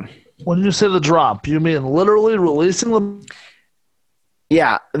punting. When you say the drop, you mean literally releasing the?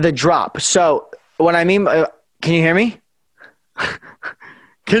 Yeah, the drop. So what I mean, can you hear me?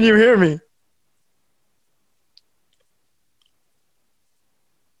 Can you hear me?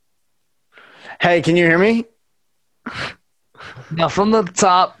 Hey, can you hear me? Now from the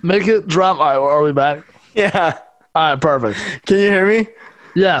top, make it drop. All right, are we back? Yeah. All right, perfect. Can you hear me?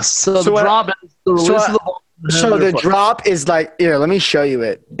 Yes. So the drop is the release of the ball. So the drop is like, here, let me show you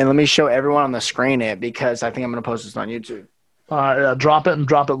it. And let me show everyone on the screen it because I think I'm going to post this on YouTube. All right, yeah, drop it and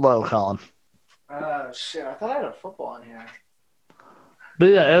drop it low, Colin. Shit, I thought I had a football in here. But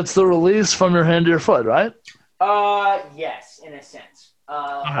yeah, it's the release from your hand to your foot, right? Yes, in a sense.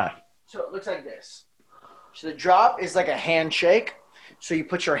 Okay. So it looks like this. So the drop is like a handshake. So you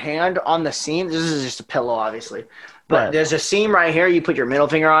put your hand on the seam. This is just a pillow, obviously. But There's a seam right here. You put your middle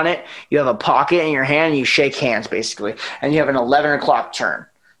finger on it. You have a pocket in your hand. And you shake hands, basically. And you have an 11 o'clock turn.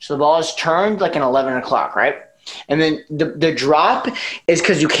 So the ball is turned like an 11 o'clock, right? And then the drop is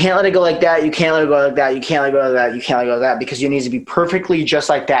because you can't let it go like that. You can't let it go like that. You can't let it go like that. You can't let it go like that because you need to be perfectly just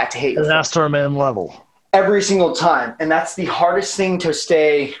like that to hit your foot. It has to remain level. Every single time. And that's the hardest thing to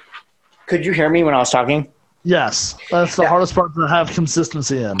stay. Could you hear me when I was talking? Yes, that's the hardest part to have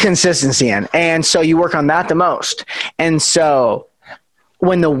consistency in. And so you work on that the most. And so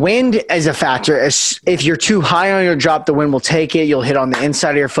when the wind is a factor, if you're too high on your drop, the wind will take it. You'll hit on the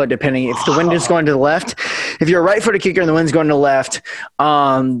inside of your foot, depending if the wind is going to the left. If you're a right-footed kicker and the wind's going to the left,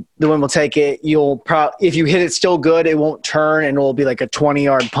 the wind will take it. If you hit it still good, it won't turn and it will be like a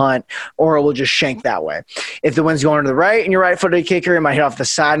 20-yard punt, or it will just shank that way. If the wind's going to the right and you're right-footed kicker, it might hit off the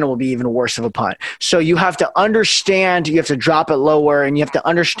side and it will be even worse of a punt. So you have to understand, you have to drop it lower, and you have to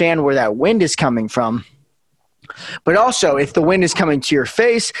understand where that wind is coming from. But also, if the wind is coming to your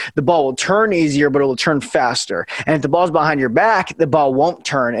face, the ball will turn easier, but it will turn faster. And if the ball's behind your back, the ball won't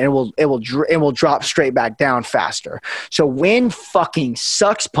turn, and it will drop straight back down faster. So wind fucking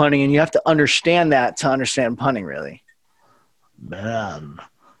sucks punting, and you have to understand that to understand punting, really. Man,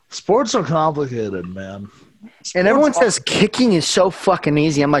 sports are complicated, man. And everyone says kicking is so fucking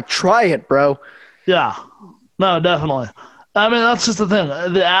easy. I'm like, try it, bro. Yeah. No, definitely. I mean, that's just the thing.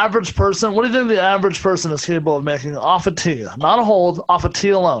 The average person, what do you think the average person is capable of making off a tee? Not a hold, off a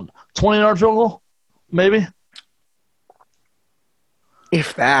tee alone. 20-yard field goal? Maybe?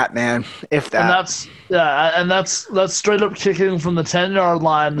 If that, man. If that. And that's straight up kicking from the 10-yard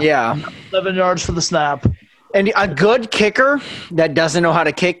line. Yeah. 7 yards for the snap. And a good kicker that doesn't know how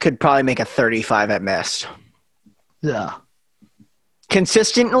to kick could probably make a 35 at best. Yeah.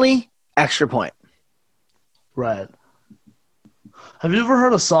 Consistently, extra point. Right. Have you ever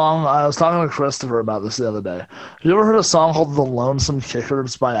heard a song? I was talking to Christopher about this the other day. Have you ever heard a song called The Lonesome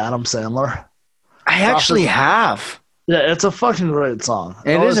Kickers by Adam Sandler? I actually have. Yeah, it's a fucking great song.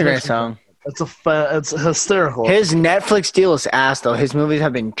 It is a great song. It's hysterical. His Netflix deal is ass, though. His movies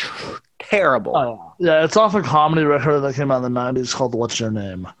have been terrible. Oh, yeah, it's off a comedy record that came out in the 90s called What's Your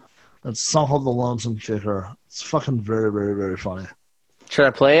Name? It's a song called The Lonesome Kicker. It's fucking very, very, very funny. Should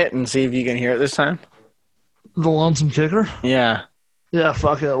I play it and see if you can hear it this time? The Lonesome Kicker? Yeah. Yeah,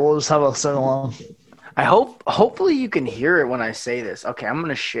 fuck it. We'll just have a sing along. Hopefully you can hear it when I say this. Okay, I'm going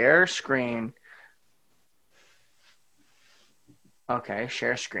to share screen. Okay,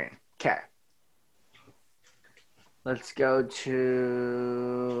 share screen. Okay. Let's go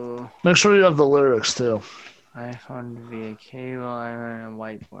to... Make sure you have the lyrics, too. iPhone via cable, iPhone and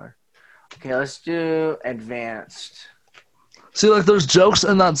whiteboard. Okay, let's do advanced. See, like, there's jokes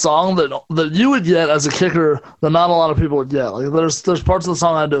in that song that you would get as a kicker that not a lot of people would get. Like, there's parts of the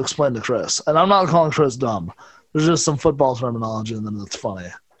song I had to explain to Chris. And I'm not calling Chris dumb. There's just some football terminology in them that's funny.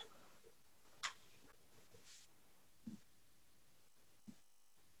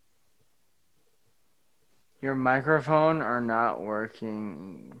 Your microphone are not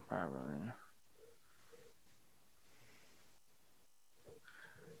working properly.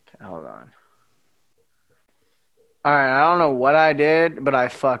 Okay, hold on. All right, I don't know what I did, but I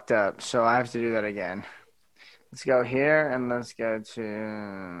fucked up, so I have to do that again. Let's go here, and let's go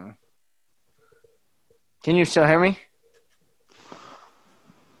to... Can you still hear me?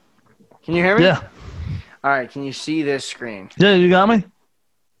 Can you hear me? Yeah. All right. Can you see this screen? Yeah, you got me?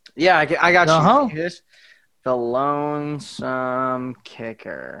 Yeah, I got you. Uh-huh. Can you hear this? The Lonesome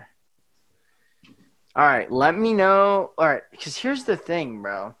Kicker. All right. Let me know. All right. Because here's the thing,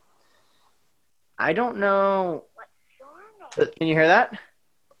 bro. I don't know. Can you hear that?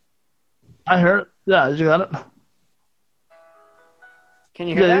 I heard it. Yeah, you got it. Can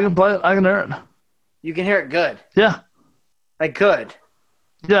you hear Yeah, that? you can play it. I can hear it. You can hear it good. Yeah. Like good.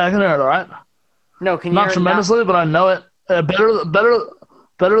 Yeah, I can hear it all right. No, can you Not hear tremendously, but I know it. Better than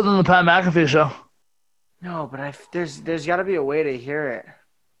the Pat McAfee show. it now? No, but there's got to be a way to hear it.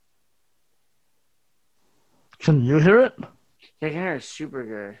 Can you hear it? Yeah, I can hear it super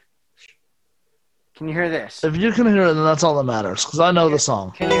good. Can you hear this? If you can hear it, then that's all that matters, because I know the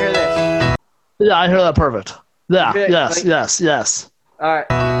song. Can you hear this? Yeah, I hear that perfect. Yeah, Good, yes, like- yes. All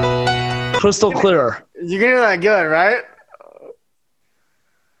right. Crystal clear. You can hear that good, right?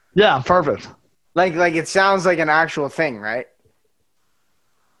 Yeah, perfect. Like it sounds like an actual thing, right?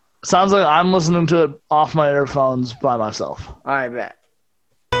 Sounds like I'm listening to it off my earphones by myself. All right, bet.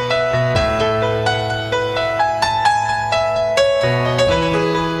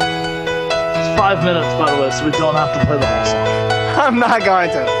 It's 5 minutes, by the way, so we don't have to play the whole song. I'm not going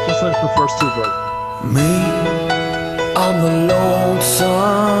to. Just like the first two verses. Me, I'm the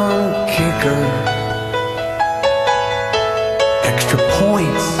lonesome kicker. Extra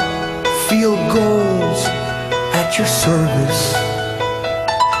points, field goals at your service.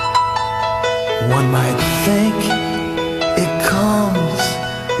 One might think it comes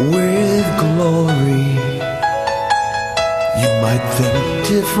with glory. You might think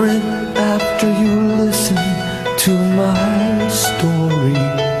different after you listen to my story.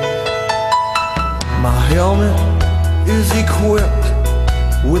 My helmet is equipped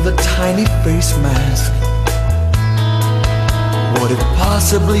with a tiny face mask. What it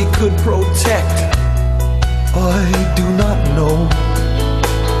possibly could protect, I do not know.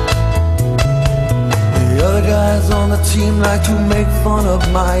 The other guys on the team like to make fun of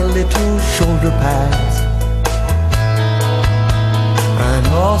my little shoulder pads, and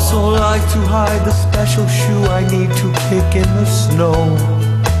also like to hide the special shoe I need to kick in the snow.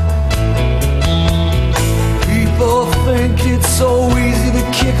 People think it's so easy to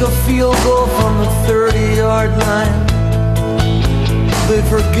kick a field goal from the 30-yard line. They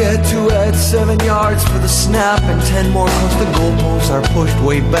forget to add 7 yards for the snap and 10 more because the goalposts are pushed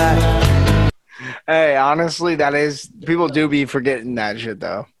way back. Hey, honestly, that is people do be forgetting that shit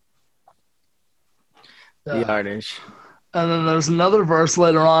though. The yardage. And then there's another verse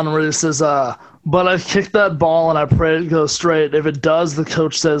later on where he says, but I kicked that ball and I pray it goes straight. If it does, the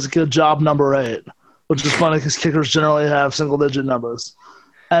coach says, good job, number 8. Which is funny because kickers generally have single-digit numbers.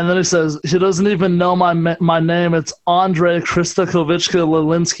 And then he says, he doesn't even know my name. It's Andre Kristakovicka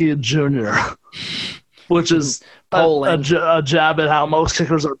Lelinski Jr., which is a jab at how most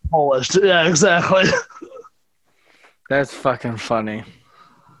kickers are Polish. Yeah, exactly. That's fucking funny.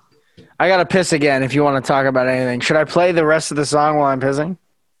 I got to piss again if you want to talk about anything. Should I play the rest of the song while I'm pissing?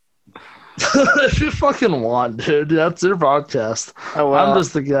 If you fucking want, dude. That's your podcast. Oh, well. I'm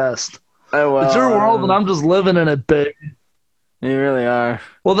just the guest. Oh, well. It's your world, and I'm just living in it, baby. You really are.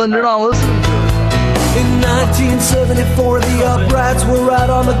 Well, then you're not listening to it. In 1974, the uprights were right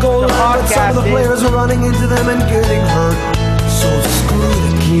on the goal line, but some of the players were running into them and getting hurt. So screw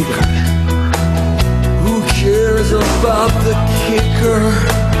the kicker. Who cares about the kicker?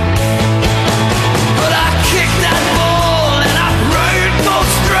 But I kicked that ball and I pray it goes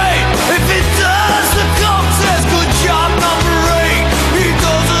straight. If it does, the coach says good job, number 8. He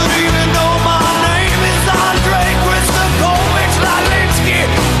doesn't even know my name. It's Andre Kristakovich Lelinski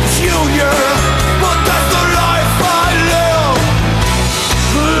Jr. But that's the life I live.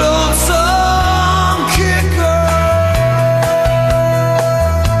 The lonesome kicker.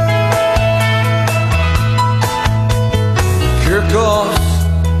 Kickoffs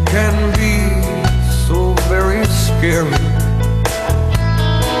can be so very scary,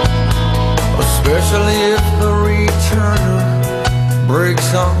 especially if the returner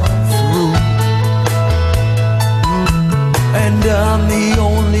breaks on through. And I'm the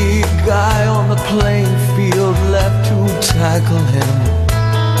only guy on the playing field left to tackle him.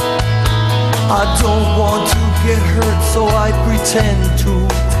 I don't want to get hurt, so I pretend to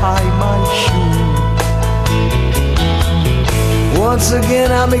tie my shoe. Once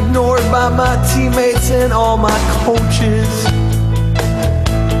again, I'm ignored by my teammates and all my coaches.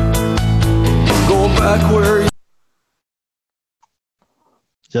 Go back where you...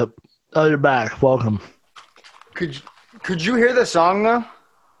 Yep. Oh, you're back. Welcome. Could you hear the song though?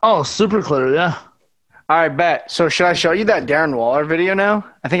 Oh, super clear, yeah. All right, bet. So should I show you that Darren Waller video now?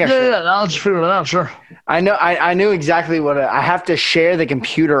 I think I should. Yeah. Now let's figure it out. Sure. I know. I knew exactly what I have to share the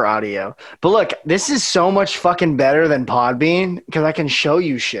computer audio. But look, this is so much fucking better than Podbean because I can show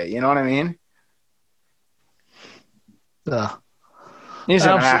you shit. You know what I mean? Yeah. He's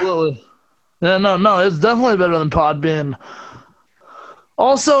an ass. Absolutely. Yeah. No. It's definitely better than Podbean.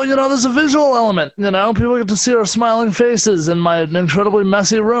 Also, there's a visual element. People get to see our smiling faces in my incredibly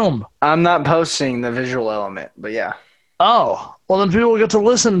messy room. I'm not posting the visual element, but yeah. Oh, well, then people get to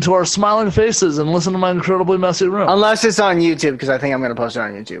listen to our smiling faces and listen to my incredibly messy room. Unless it's on YouTube, because I think I'm going to post it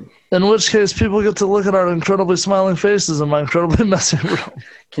on YouTube. In which case, people get to look at our incredibly smiling faces in my incredibly messy room.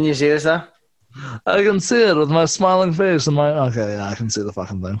 Can you see this, though? I can see it with my smiling face and my... Okay, yeah, I can see the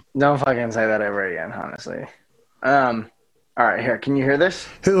fucking thing. Don't fucking say that ever again, honestly. All right, here. Can you hear this?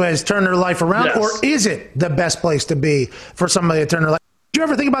 Who has turned their life around, Yes. or is it the best place to be for somebody to turn their life? Do you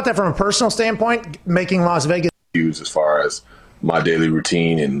ever think about that from a personal standpoint, making Las Vegas? As far as my daily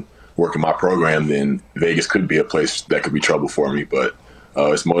routine and working my program, then Vegas could be a place that could be trouble for me. But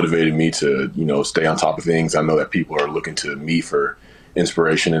it's motivated me to, stay on top of things. I know that people are looking to me for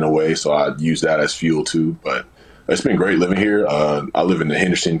inspiration in a way, so I use that as fuel too. But it's been great living here. I live in the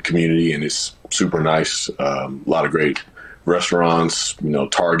Henderson community, and it's super nice. A lot of great restaurants,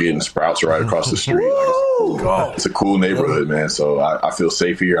 Target and Sprouts are right across the street. It's a cool neighborhood, man. So I feel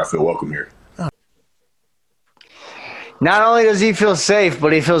safe here. I feel welcome here. Not only does he feel safe,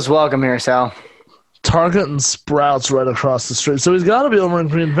 but he feels welcome here, Sal. Target and Sprouts right across the street. So he's got to be over in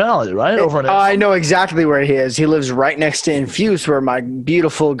Green Valley, right? I know exactly where he is. He lives right next to Infuse, where my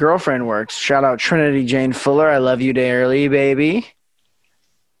beautiful girlfriend works. Shout out Trinity Jane Fuller. I love you dearly, baby.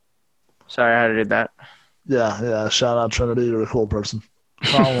 Sorry, I had to do that. Yeah. Shout out Trinity. You're a cool person.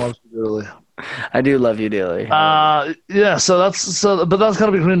 Colin loves you dearly. I do love you dearly. Yeah. So but that's got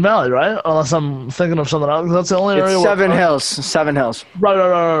to be Green Valley, right? Unless I'm thinking of something else. That's the only area. It's Seven Hills. Seven Hills.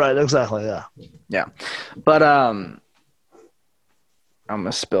 Right. Exactly. Yeah. Yeah, but I'm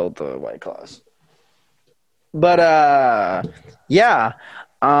gonna spill the White Claws. But yeah,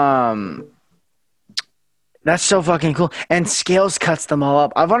 that's so fucking cool. And Scales cuts them all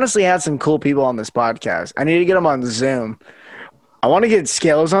up. I've honestly had some cool people on this podcast. I need to get them on Zoom. I want to get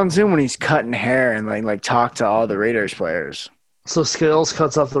Scales on Zoom when he's cutting hair and like talk to all the Raiders players. So Scales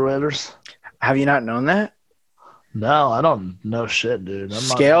cuts up the Raiders? Have you not known that? No, I don't know shit, dude.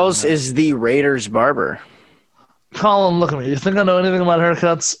 Scales is the Raiders barber. Colin, look at me. You think I know anything about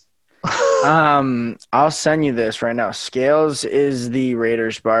haircuts? I'll send you this right now. Scales is the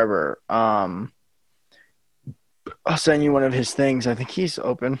Raiders barber. I'll send you one of his things. I think he's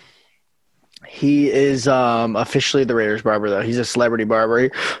open. He is officially the Raiders barber, though. He's a celebrity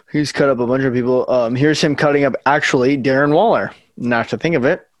barber. He's cut up a bunch of people. Here's him cutting up, actually, Darren Waller. Not to think of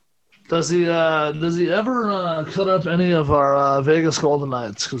it. Does he ever cut up any of our Vegas Golden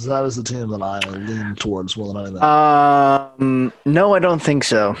Knights? Because that is the team that I lean towards more than anything. No, I don't think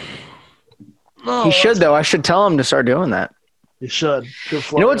so. No, he should, though. I should tell him to start doing that. He should. You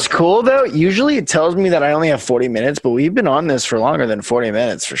know what's cool, though? Usually it tells me that I only have 40 minutes, but we've been on this for longer than 40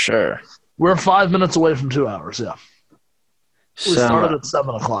 minutes for sure. We're 5 minutes away from 2 hours, yeah. We started at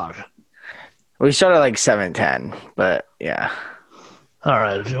 7 o'clock. We started like 7:10, but yeah. All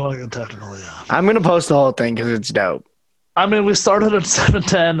right, if you want to get technical, yeah. I'm going to post the whole thing because it's dope. I mean, we started at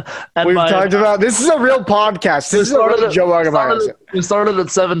 7:10. And we've talked about – this is a real podcast. This is a real Joe Rogan podcast. We started at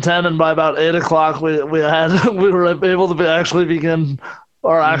 7:10, and by about 8 o'clock, we were able to actually begin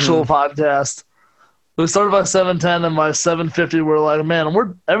our actual podcast. We started by 7:10, and by 7:50, we're like,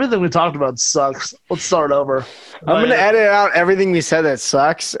 man, everything we talked about sucks. Let's start over. I'm going to edit out everything we said that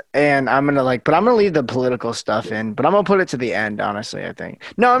sucks, and I'm going to but I'm going to leave the political stuff in, but I'm going to put it to the end, honestly, I think.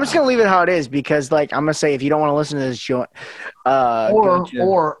 No, I'm just going to leave it how it is because, I'm going to say if you don't want to listen to this,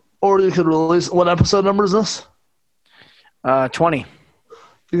 or you could release, what episode number is this? 20.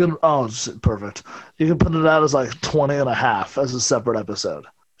 You can, perfect. You can put it out as 20 and a half as a separate episode.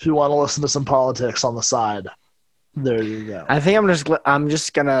 If you want to listen to some politics on the side, there you go. I think I'm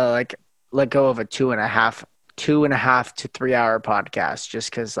just gonna let go of a 2.5 to 3 hour podcast just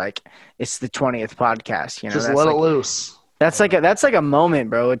because it's the 20th podcast. Just let it loose. That's like a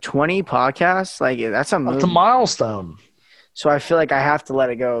moment, bro. A 20 podcast, that's a movie. It's a milestone. So I feel like I have to let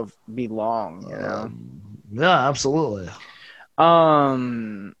it go be long. Yeah, absolutely. I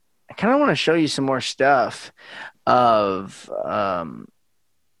kind of want to show you some more stuff of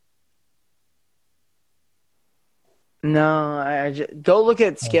No, I just, go look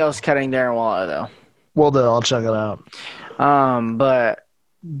at Scales cutting Darren Waller though. Well, then I'll check it out. But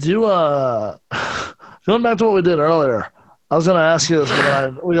going back to what we did earlier, I was gonna ask you this,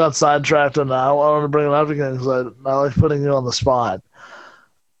 but we got sidetracked, and I wanted to bring it up again because I like putting you on the spot.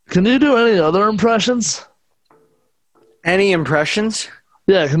 Can you do any other impressions? Any impressions?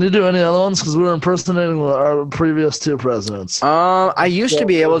 Yeah, can you do any other ones? Because we were impersonating our previous two presidents. I used to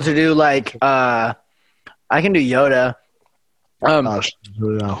be able to do like I can do Yoda. Gosh, here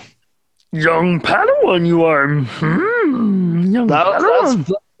we go. Young Padawan, you are. Young That's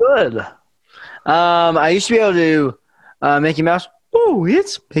good. I used to be able to do Mickey Mouse. Oh,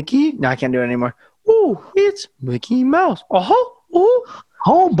 it's Mickey. No, I can't do it anymore. Oh, it's Mickey Mouse.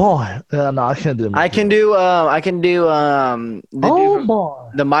 Oh boy. Yeah, no, I can't do. I can do the dude from,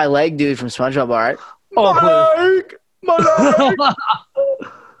 boy. the My Leg dude from SpongeBob. All right. My leg.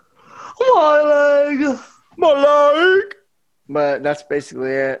 My leg. But that's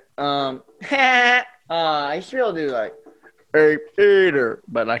basically it. I used to be able to do like a Peter,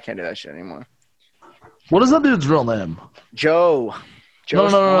 but I can't do that shit anymore. What is that dude's real name? Joe.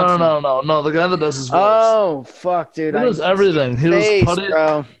 No. The guy that does his voice. Oh fuck, dude! He does everything. He was Putty.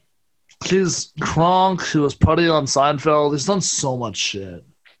 Bro. He's Kronk. He was Putty on Seinfeld. He's done so much shit.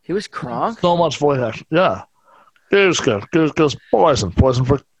 He was Kronk. So much voice action. Yeah. Goose, poison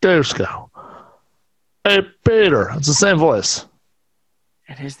for Goose. Hey, Peter. It's the same voice.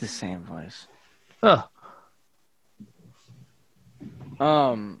 It is the same voice. Yeah.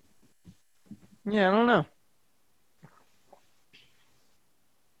 Yeah, I don't know.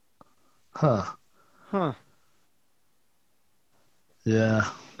 Huh. Yeah.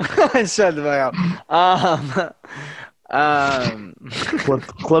 I said the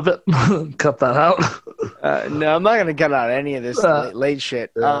Clip it. Cut that out. No, I'm not gonna cut out any of this late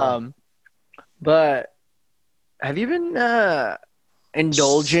shit. Yeah. But have you been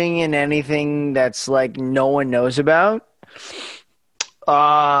indulging in anything that's like no one knows about?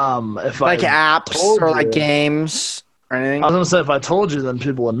 If Like apps or you. like games or anything? I was gonna say if I told you, then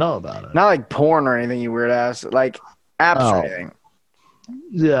people would know about it. Not like porn or anything, you weird ass. Like apps or anything.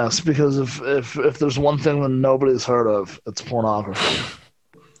 Yes, because if there's one thing that nobody's heard of, it's pornography.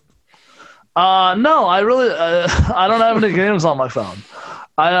 No, I really I don't have any games on my phone.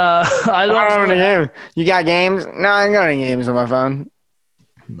 I don't have any games. You got games? No, I ain't got any games on my phone.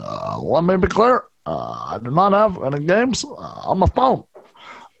 Let me be clear. I do not have any games on my phone.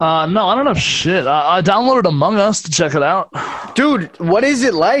 No, I don't have shit. I downloaded Among Us to check it out. Dude, what is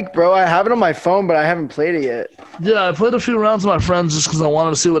it like, bro? I have it on my phone, but I haven't played it yet. Yeah, I played a few rounds with my friends just because I wanted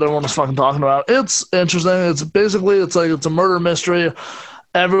to see what everyone was fucking talking about. It's interesting. It's a murder mystery.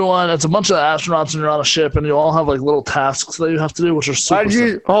 It's a bunch of astronauts and you're on a ship and you all have like little tasks that you have to do, which are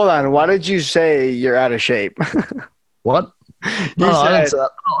super Hold on. Why did you say you're out of shape? What? I didn't say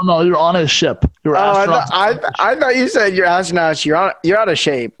that. No, you're on a ship. You're astronauts. I thought you said you're astronauts. You're out of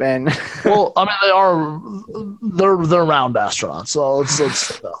shape, and well, I mean they're round astronauts. So let's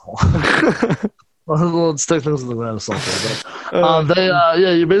take things with a grain of salt.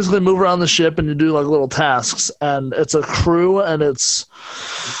 You basically move around the ship and you do like little tasks, and it's a crew, and I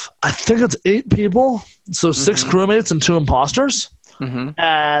think it's 8 people, so 6 crewmates and 2 imposters,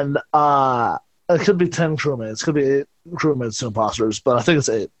 and it could be 10 crewmates, could be 8 crewmates, 2 imposters, but I think it's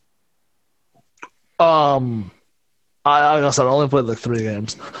 8. I guess I only played like 3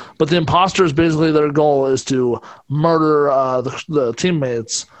 games, but the imposters basically their goal is to murder the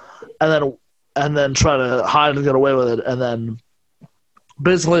teammates, and then try to hide and get away with it. And then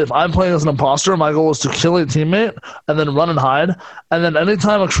basically, if I'm playing as an imposter, my goal is to kill a teammate and then run and hide. And then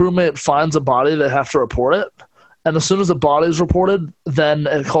anytime a crewmate finds a body, they have to report it. And as soon as the body is reported, then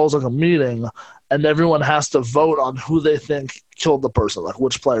it calls like a meeting, and everyone has to vote on who they think killed the person, like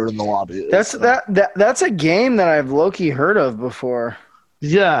which player in the lobby. That's a game that I've low-key heard of before.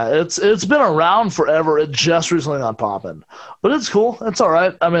 Yeah, it's been around forever. It just recently got popping, but it's cool. It's all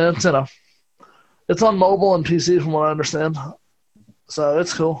right. I mean, it's on mobile and PC from what I understand, so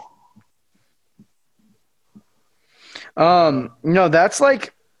it's cool. No, that's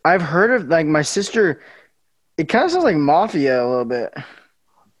like I've heard of like my sister. It kind of sounds like Mafia a little bit.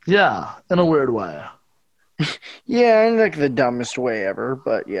 Yeah, in a weird way. Yeah, in like the dumbest way ever,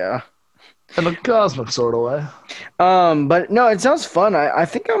 but yeah. In a cosmic sort of way. But no, it sounds fun. I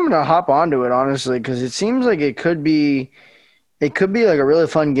think I'm gonna hop onto it honestly because it seems like it could be like a really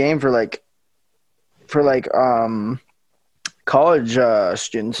fun game for college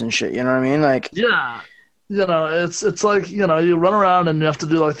students and shit. You know what I mean? Like yeah. You know, it's like, you know, you run around and you have to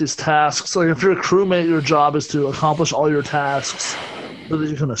do like these tasks. Like if you're a crewmate, your job is to accomplish all your tasks so that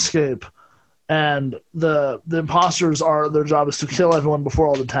you can escape. And the imposters their job is to kill everyone before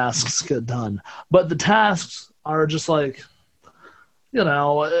all the tasks get done. But the tasks are just like, you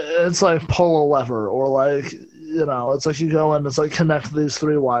know, it's like pull a lever or like, it's like you go in, it's like connect these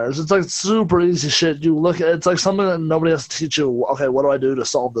 3 wires. It's like super easy shit. You look at it's like something that nobody has to teach you. Okay, what do I do to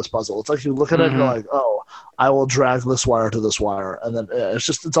solve this puzzle? It's like you look at it and you're like, oh, I will drag this wire to this wire, and then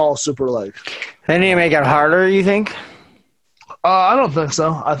it's all super like. Then you make it harder, you think? I don't think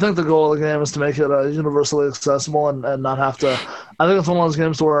so. I think the goal of the game is to make it universally accessible and not have to. I think it's one of those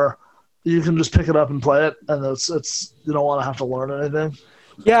games where you can just pick it up and play it, and it's you don't want to have to learn anything.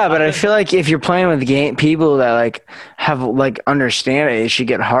 Yeah, but I feel like if you're playing with people that like have like understand it should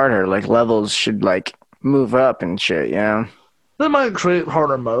get harder. Like levels should like move up and shit. You know. They might create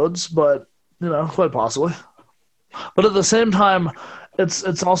harder modes, but quite possibly. But at the same time,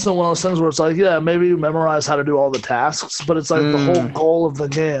 it's also one of those things where it's like, yeah, maybe you memorize how to do all the tasks, but it's like the whole goal of the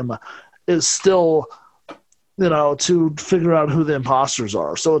game is still, to figure out who the imposters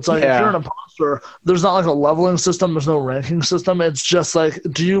are. So it's like if you're an imposter, there's not like a leveling system, there's no ranking system. It's just like,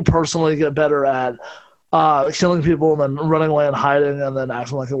 do you personally get better at killing people and then running away and hiding and then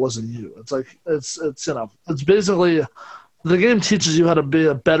acting like it wasn't you? It's like it's basically the game teaches you how to be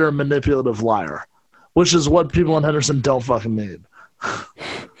a better manipulative liar, which is what people in Henderson don't fucking need.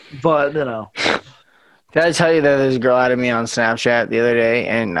 But Did I tell you that there's a girl added me on Snapchat the other day,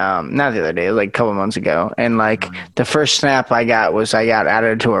 and not the other day, like a couple months ago, and like the first snap I got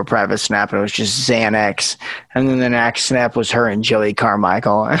added to her private snap, and it was just Xanax, and then the next snap was her and Joey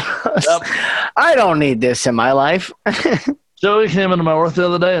Carmichael. I don't need this in my life. Joey came into my work the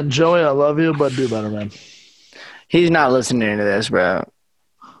other day, and Joey, I love you, but do better, man. He's not listening to this, bro.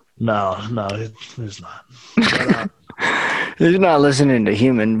 No, he's not. But, he's not listening to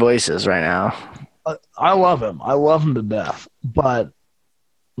human voices right now. I love him. I love him to death. But,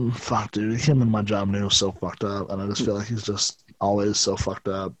 fuck, dude. He came in my job and he was so fucked up. And I just feel like he's just always so fucked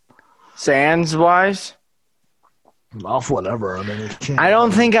up. Sans-wise? Off whatever. I mean, he can't. I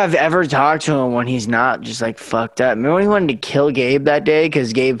don't think I've ever talked to him when he's not just, like, fucked up. Remember when he wanted to kill Gabe that day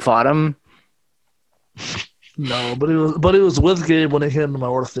because Gabe fought him? No, but he was with Gabe when he came to my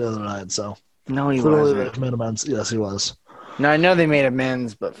work the other night, so. No, he clearly wasn't. they made amends. Yes, he was. No, I know they made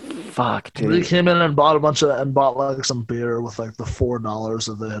amends, but fuck, dude. He came in and bought like some beer with like the $4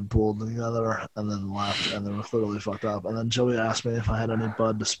 that they had pulled together, and then left, and they were clearly fucked up. And then Joey asked me if I had any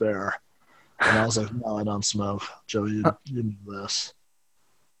bud to spare, and I was like, "No, I don't smoke." Joey, you need this.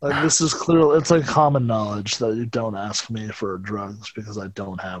 Like this is clearly it's like common knowledge that you don't ask me for drugs because I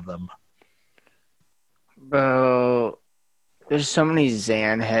don't have them. Bro, there's so many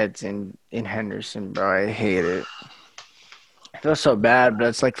Xan heads in Henderson, bro. I hate it. I feel so bad, but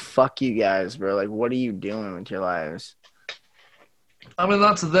it's like, fuck you guys, bro. Like, what are you doing with your lives? I mean,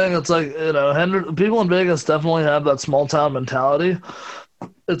 that's the thing. It's like, people in Vegas definitely have that small town mentality.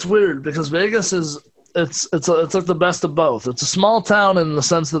 It's weird because Vegas is, it's like the best of both. It's a small town in the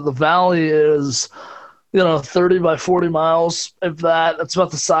sense that the valley is, 30 by 40 miles, if that. It's about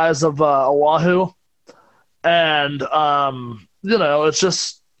the size of Oahu. And, it's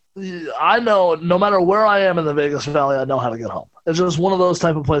just, I know no matter where I am in the Vegas Valley, I know how to get home. It's just one of those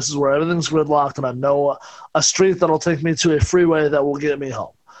type of places where everything's gridlocked and I know a street that'll take me to a freeway that will get me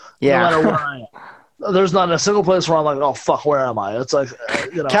home. Yeah. No matter where I am. There's not a single place where I'm like, oh, fuck, where am I? It's like,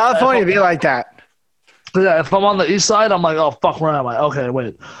 California be like that. Yeah, if I'm on the east side, I'm like, oh, fuck, where am I? Okay,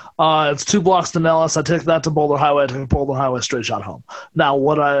 wait. It's 2 blocks to Nellis. I take that to Boulder Highway. I take Boulder Highway straight shot home. Now,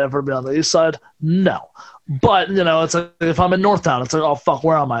 would I ever be on the east side? No. But, it's like if I'm in Northtown, it's like, oh, fuck,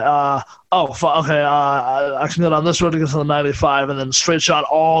 where am I? Okay, I can get on this road to get to the 95 and then straight shot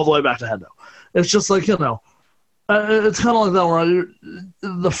all the way back to Hendo. It's just like, it's kind of like that where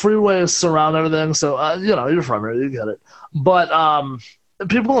the freeways surround everything. So, you're from here, you get it. But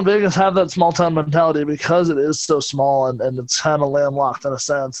people in Vegas have that small town mentality because it is so small and it's kind of landlocked in a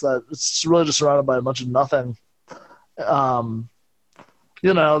sense that it's really just surrounded by a bunch of nothing.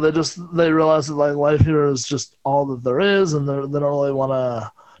 They realize that like life here is just all that there is, and they don't really want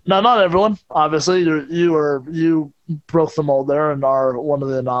to. Now, not everyone, obviously. You broke the mold there and are one of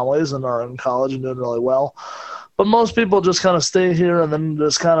the anomalies and are in college and doing really well. But most people just kind of stay here and then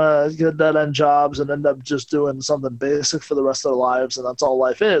just kind of get dead end jobs and end up just doing something basic for the rest of their lives, and that's all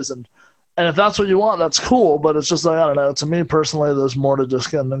life is. And if that's what you want, that's cool. But it's just like, I don't know. To me personally, there's more to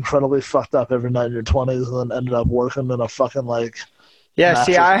just getting incredibly fucked up every night in your 20s and then ended up working in a fucking like. Yeah,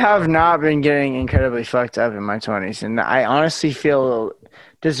 see, I have not been getting incredibly fucked up in my 20s, and I honestly feel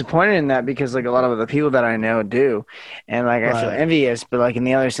disappointed in that because, like, a lot of the people that I know do, and, like, I feel envious, but, like, in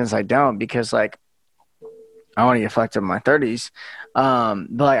the other sense, I don't because, like, I want to get fucked up in my 30s, but,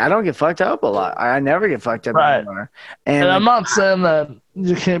 like, I don't get fucked up a lot. I never get fucked up anymore. And I'm not saying that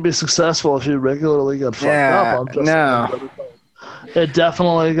you can't be successful if you regularly get fucked up. I'm just saying it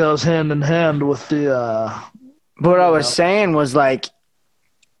definitely goes hand in hand with the But what I was saying was like,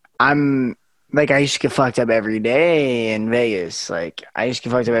 I used to get fucked up every day in Vegas. Like, I used to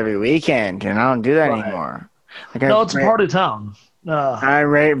get fucked up every weekend, and I don't do that anymore. Like, No, it's a party town. I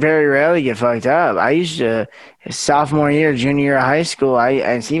very rarely get fucked up. I used to, sophomore year, junior year of high school,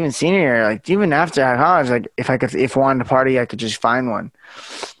 it's even senior year, like even after college, like if I wanted to party, I could just find one.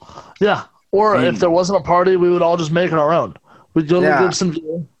 Yeah. Or if there wasn't a party, we would all just make it our own. We'd go to Gibson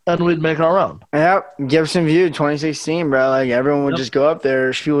View and we'd make our own. Yep. Gibson View, 2016, bro. Like everyone would just go up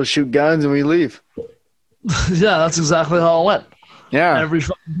there, people would shoot guns, and we leave. Yeah, that's exactly how it went. Yeah. Every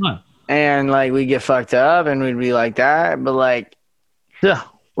fucking time. And like we'd get fucked up and we'd be like that, but like, yeah,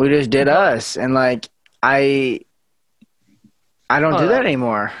 we just did us. And like, I don't do that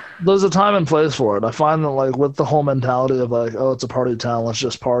anymore. There's a time and place for it. I find that like with the whole mentality of like, oh, it's a party town, let's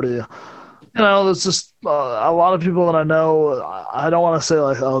just party. You know, there's just a lot of people that I know, I don't want to say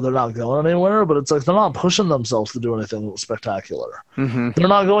like, oh, they're not going anywhere, but it's like they're not pushing themselves to do anything spectacular. Mm-hmm. They're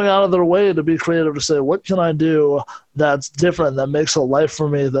not going out of their way to be creative, to say, what can I do that's different, that makes a life for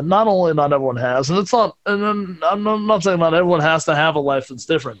me that not everyone has. And it's not, and I'm not saying not everyone has to have a life that's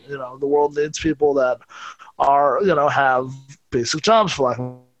different. You know, the world needs people that are, you know, have basic jobs for lack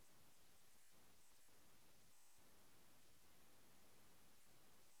of.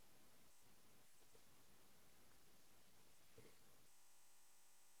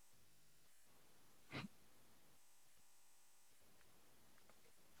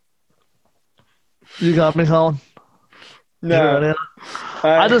 You got me, Colin? No.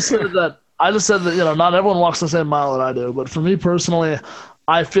 I just said that, you know, not everyone walks the same mile that I do, but for me personally,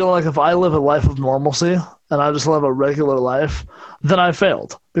 I feel like if I live a life of normalcy and I just live a regular life, then I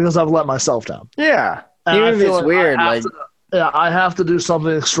failed because I've let myself down. Yeah. And even I if feel it's like weird, I have to do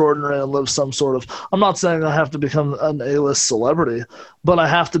something extraordinary and live some sort of, I'm not saying I have to become an A-list celebrity, but I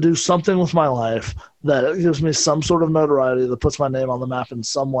have to do something with my life that gives me some sort of notoriety that puts my name on the map in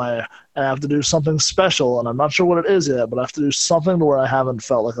some way. And I have to do something special, and I'm not sure what it is yet, but I have to do something to where I haven't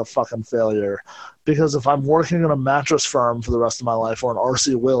felt like a fucking failure. Because if I'm working in a mattress firm for the rest of my life or an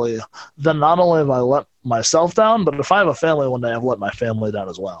RC Willie, then not only have I let myself down, but if I have a family one day, I've let my family down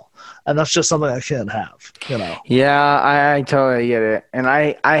as well. And that's just something I can't have, you know? Yeah, I totally get it. And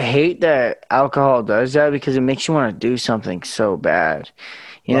I hate that alcohol does that because it makes you want to do something so bad.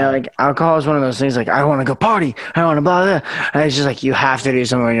 You know, like alcohol is one of those things like, I want to go party. I want to blah, blah. And it's just like, you have to do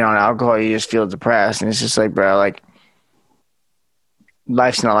something when you're on alcohol. You just feel depressed. And it's just like, bro, like,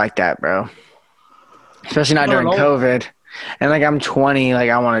 life's not like that, bro. Especially not during COVID. And like, I'm 20, like,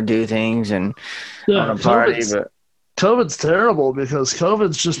 I want to do things and I want to party. But COVID's terrible because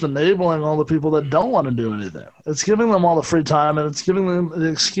COVID's just enabling all the people that don't want to do anything. It's giving them all the free time, and it's giving them the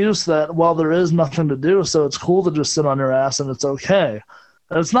excuse that, well, there is nothing to do, so it's cool to just sit on your ass and it's okay.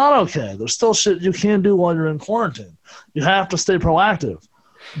 And it's not okay. There's still shit you can't do while you're in quarantine. You have to stay proactive.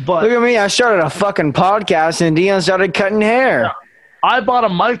 But look at me. I started a fucking podcast and Dion started cutting hair. Yeah, I bought a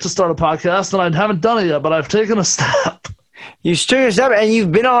mic to start a podcast and I haven't done it yet, but I've taken a step. You took a step and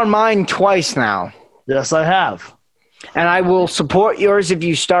you've been on mine twice now. Yes, I have. And I will support yours if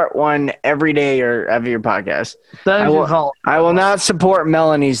you start one every day or every your podcast. Thank you, Colin. I will not support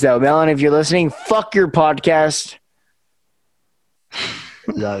Melanie's, though. Melanie, if you're listening, fuck your podcast.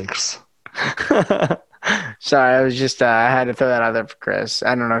 Yikes. Sorry, I was just, I had to throw that out there for Chris.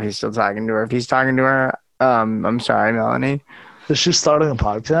 I don't know if he's still talking to her. If he's talking to her, I'm sorry, Melanie. Is she starting a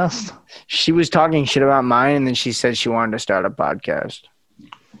podcast? She was talking shit about mine, and then she said she wanted to start a podcast.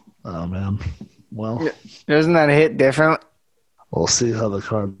 Oh, man. Well, doesn't that hit different? We'll see how the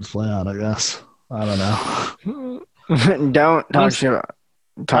cards play out, I guess. I don't know. Don't talk shit about.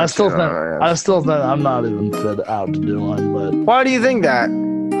 I still think I'm not even fit out to do one. But why do you think that?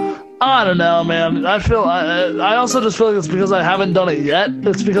 I don't know, man. I also just feel like it's because I haven't done it yet.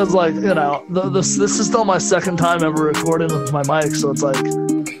 It's because, like, you know, this is still my second time ever recording with my mic, so it's like,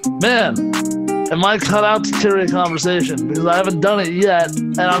 man, am I cut out to carry a conversation? Because I haven't done it yet,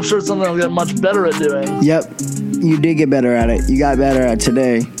 and I'm sure it's something I'll get much better at doing. Yep, you did get better at it. You got better at it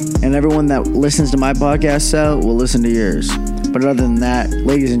today. And everyone that listens to my podcast will listen to yours. But other than that,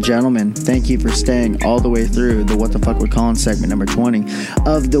 ladies and gentlemen, thank you for staying all the way through the What the Fuck with Colin segment number 20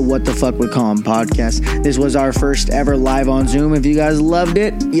 of the What the Fuck with Colin podcast. This was our first ever live on Zoom. If you guys loved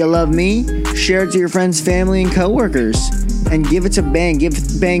it, you love me, share it to your friends, family, and coworkers. And give it to Bang. Give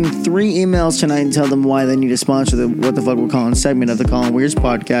Bang 3 emails tonight and tell them why they need to sponsor the What the Fuck with Colin segment of the Colin Weirds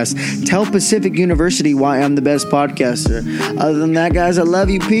podcast. Tell Pacific University why I'm the best podcaster. Other than that, guys, I love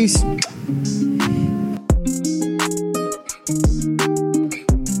you. Peace.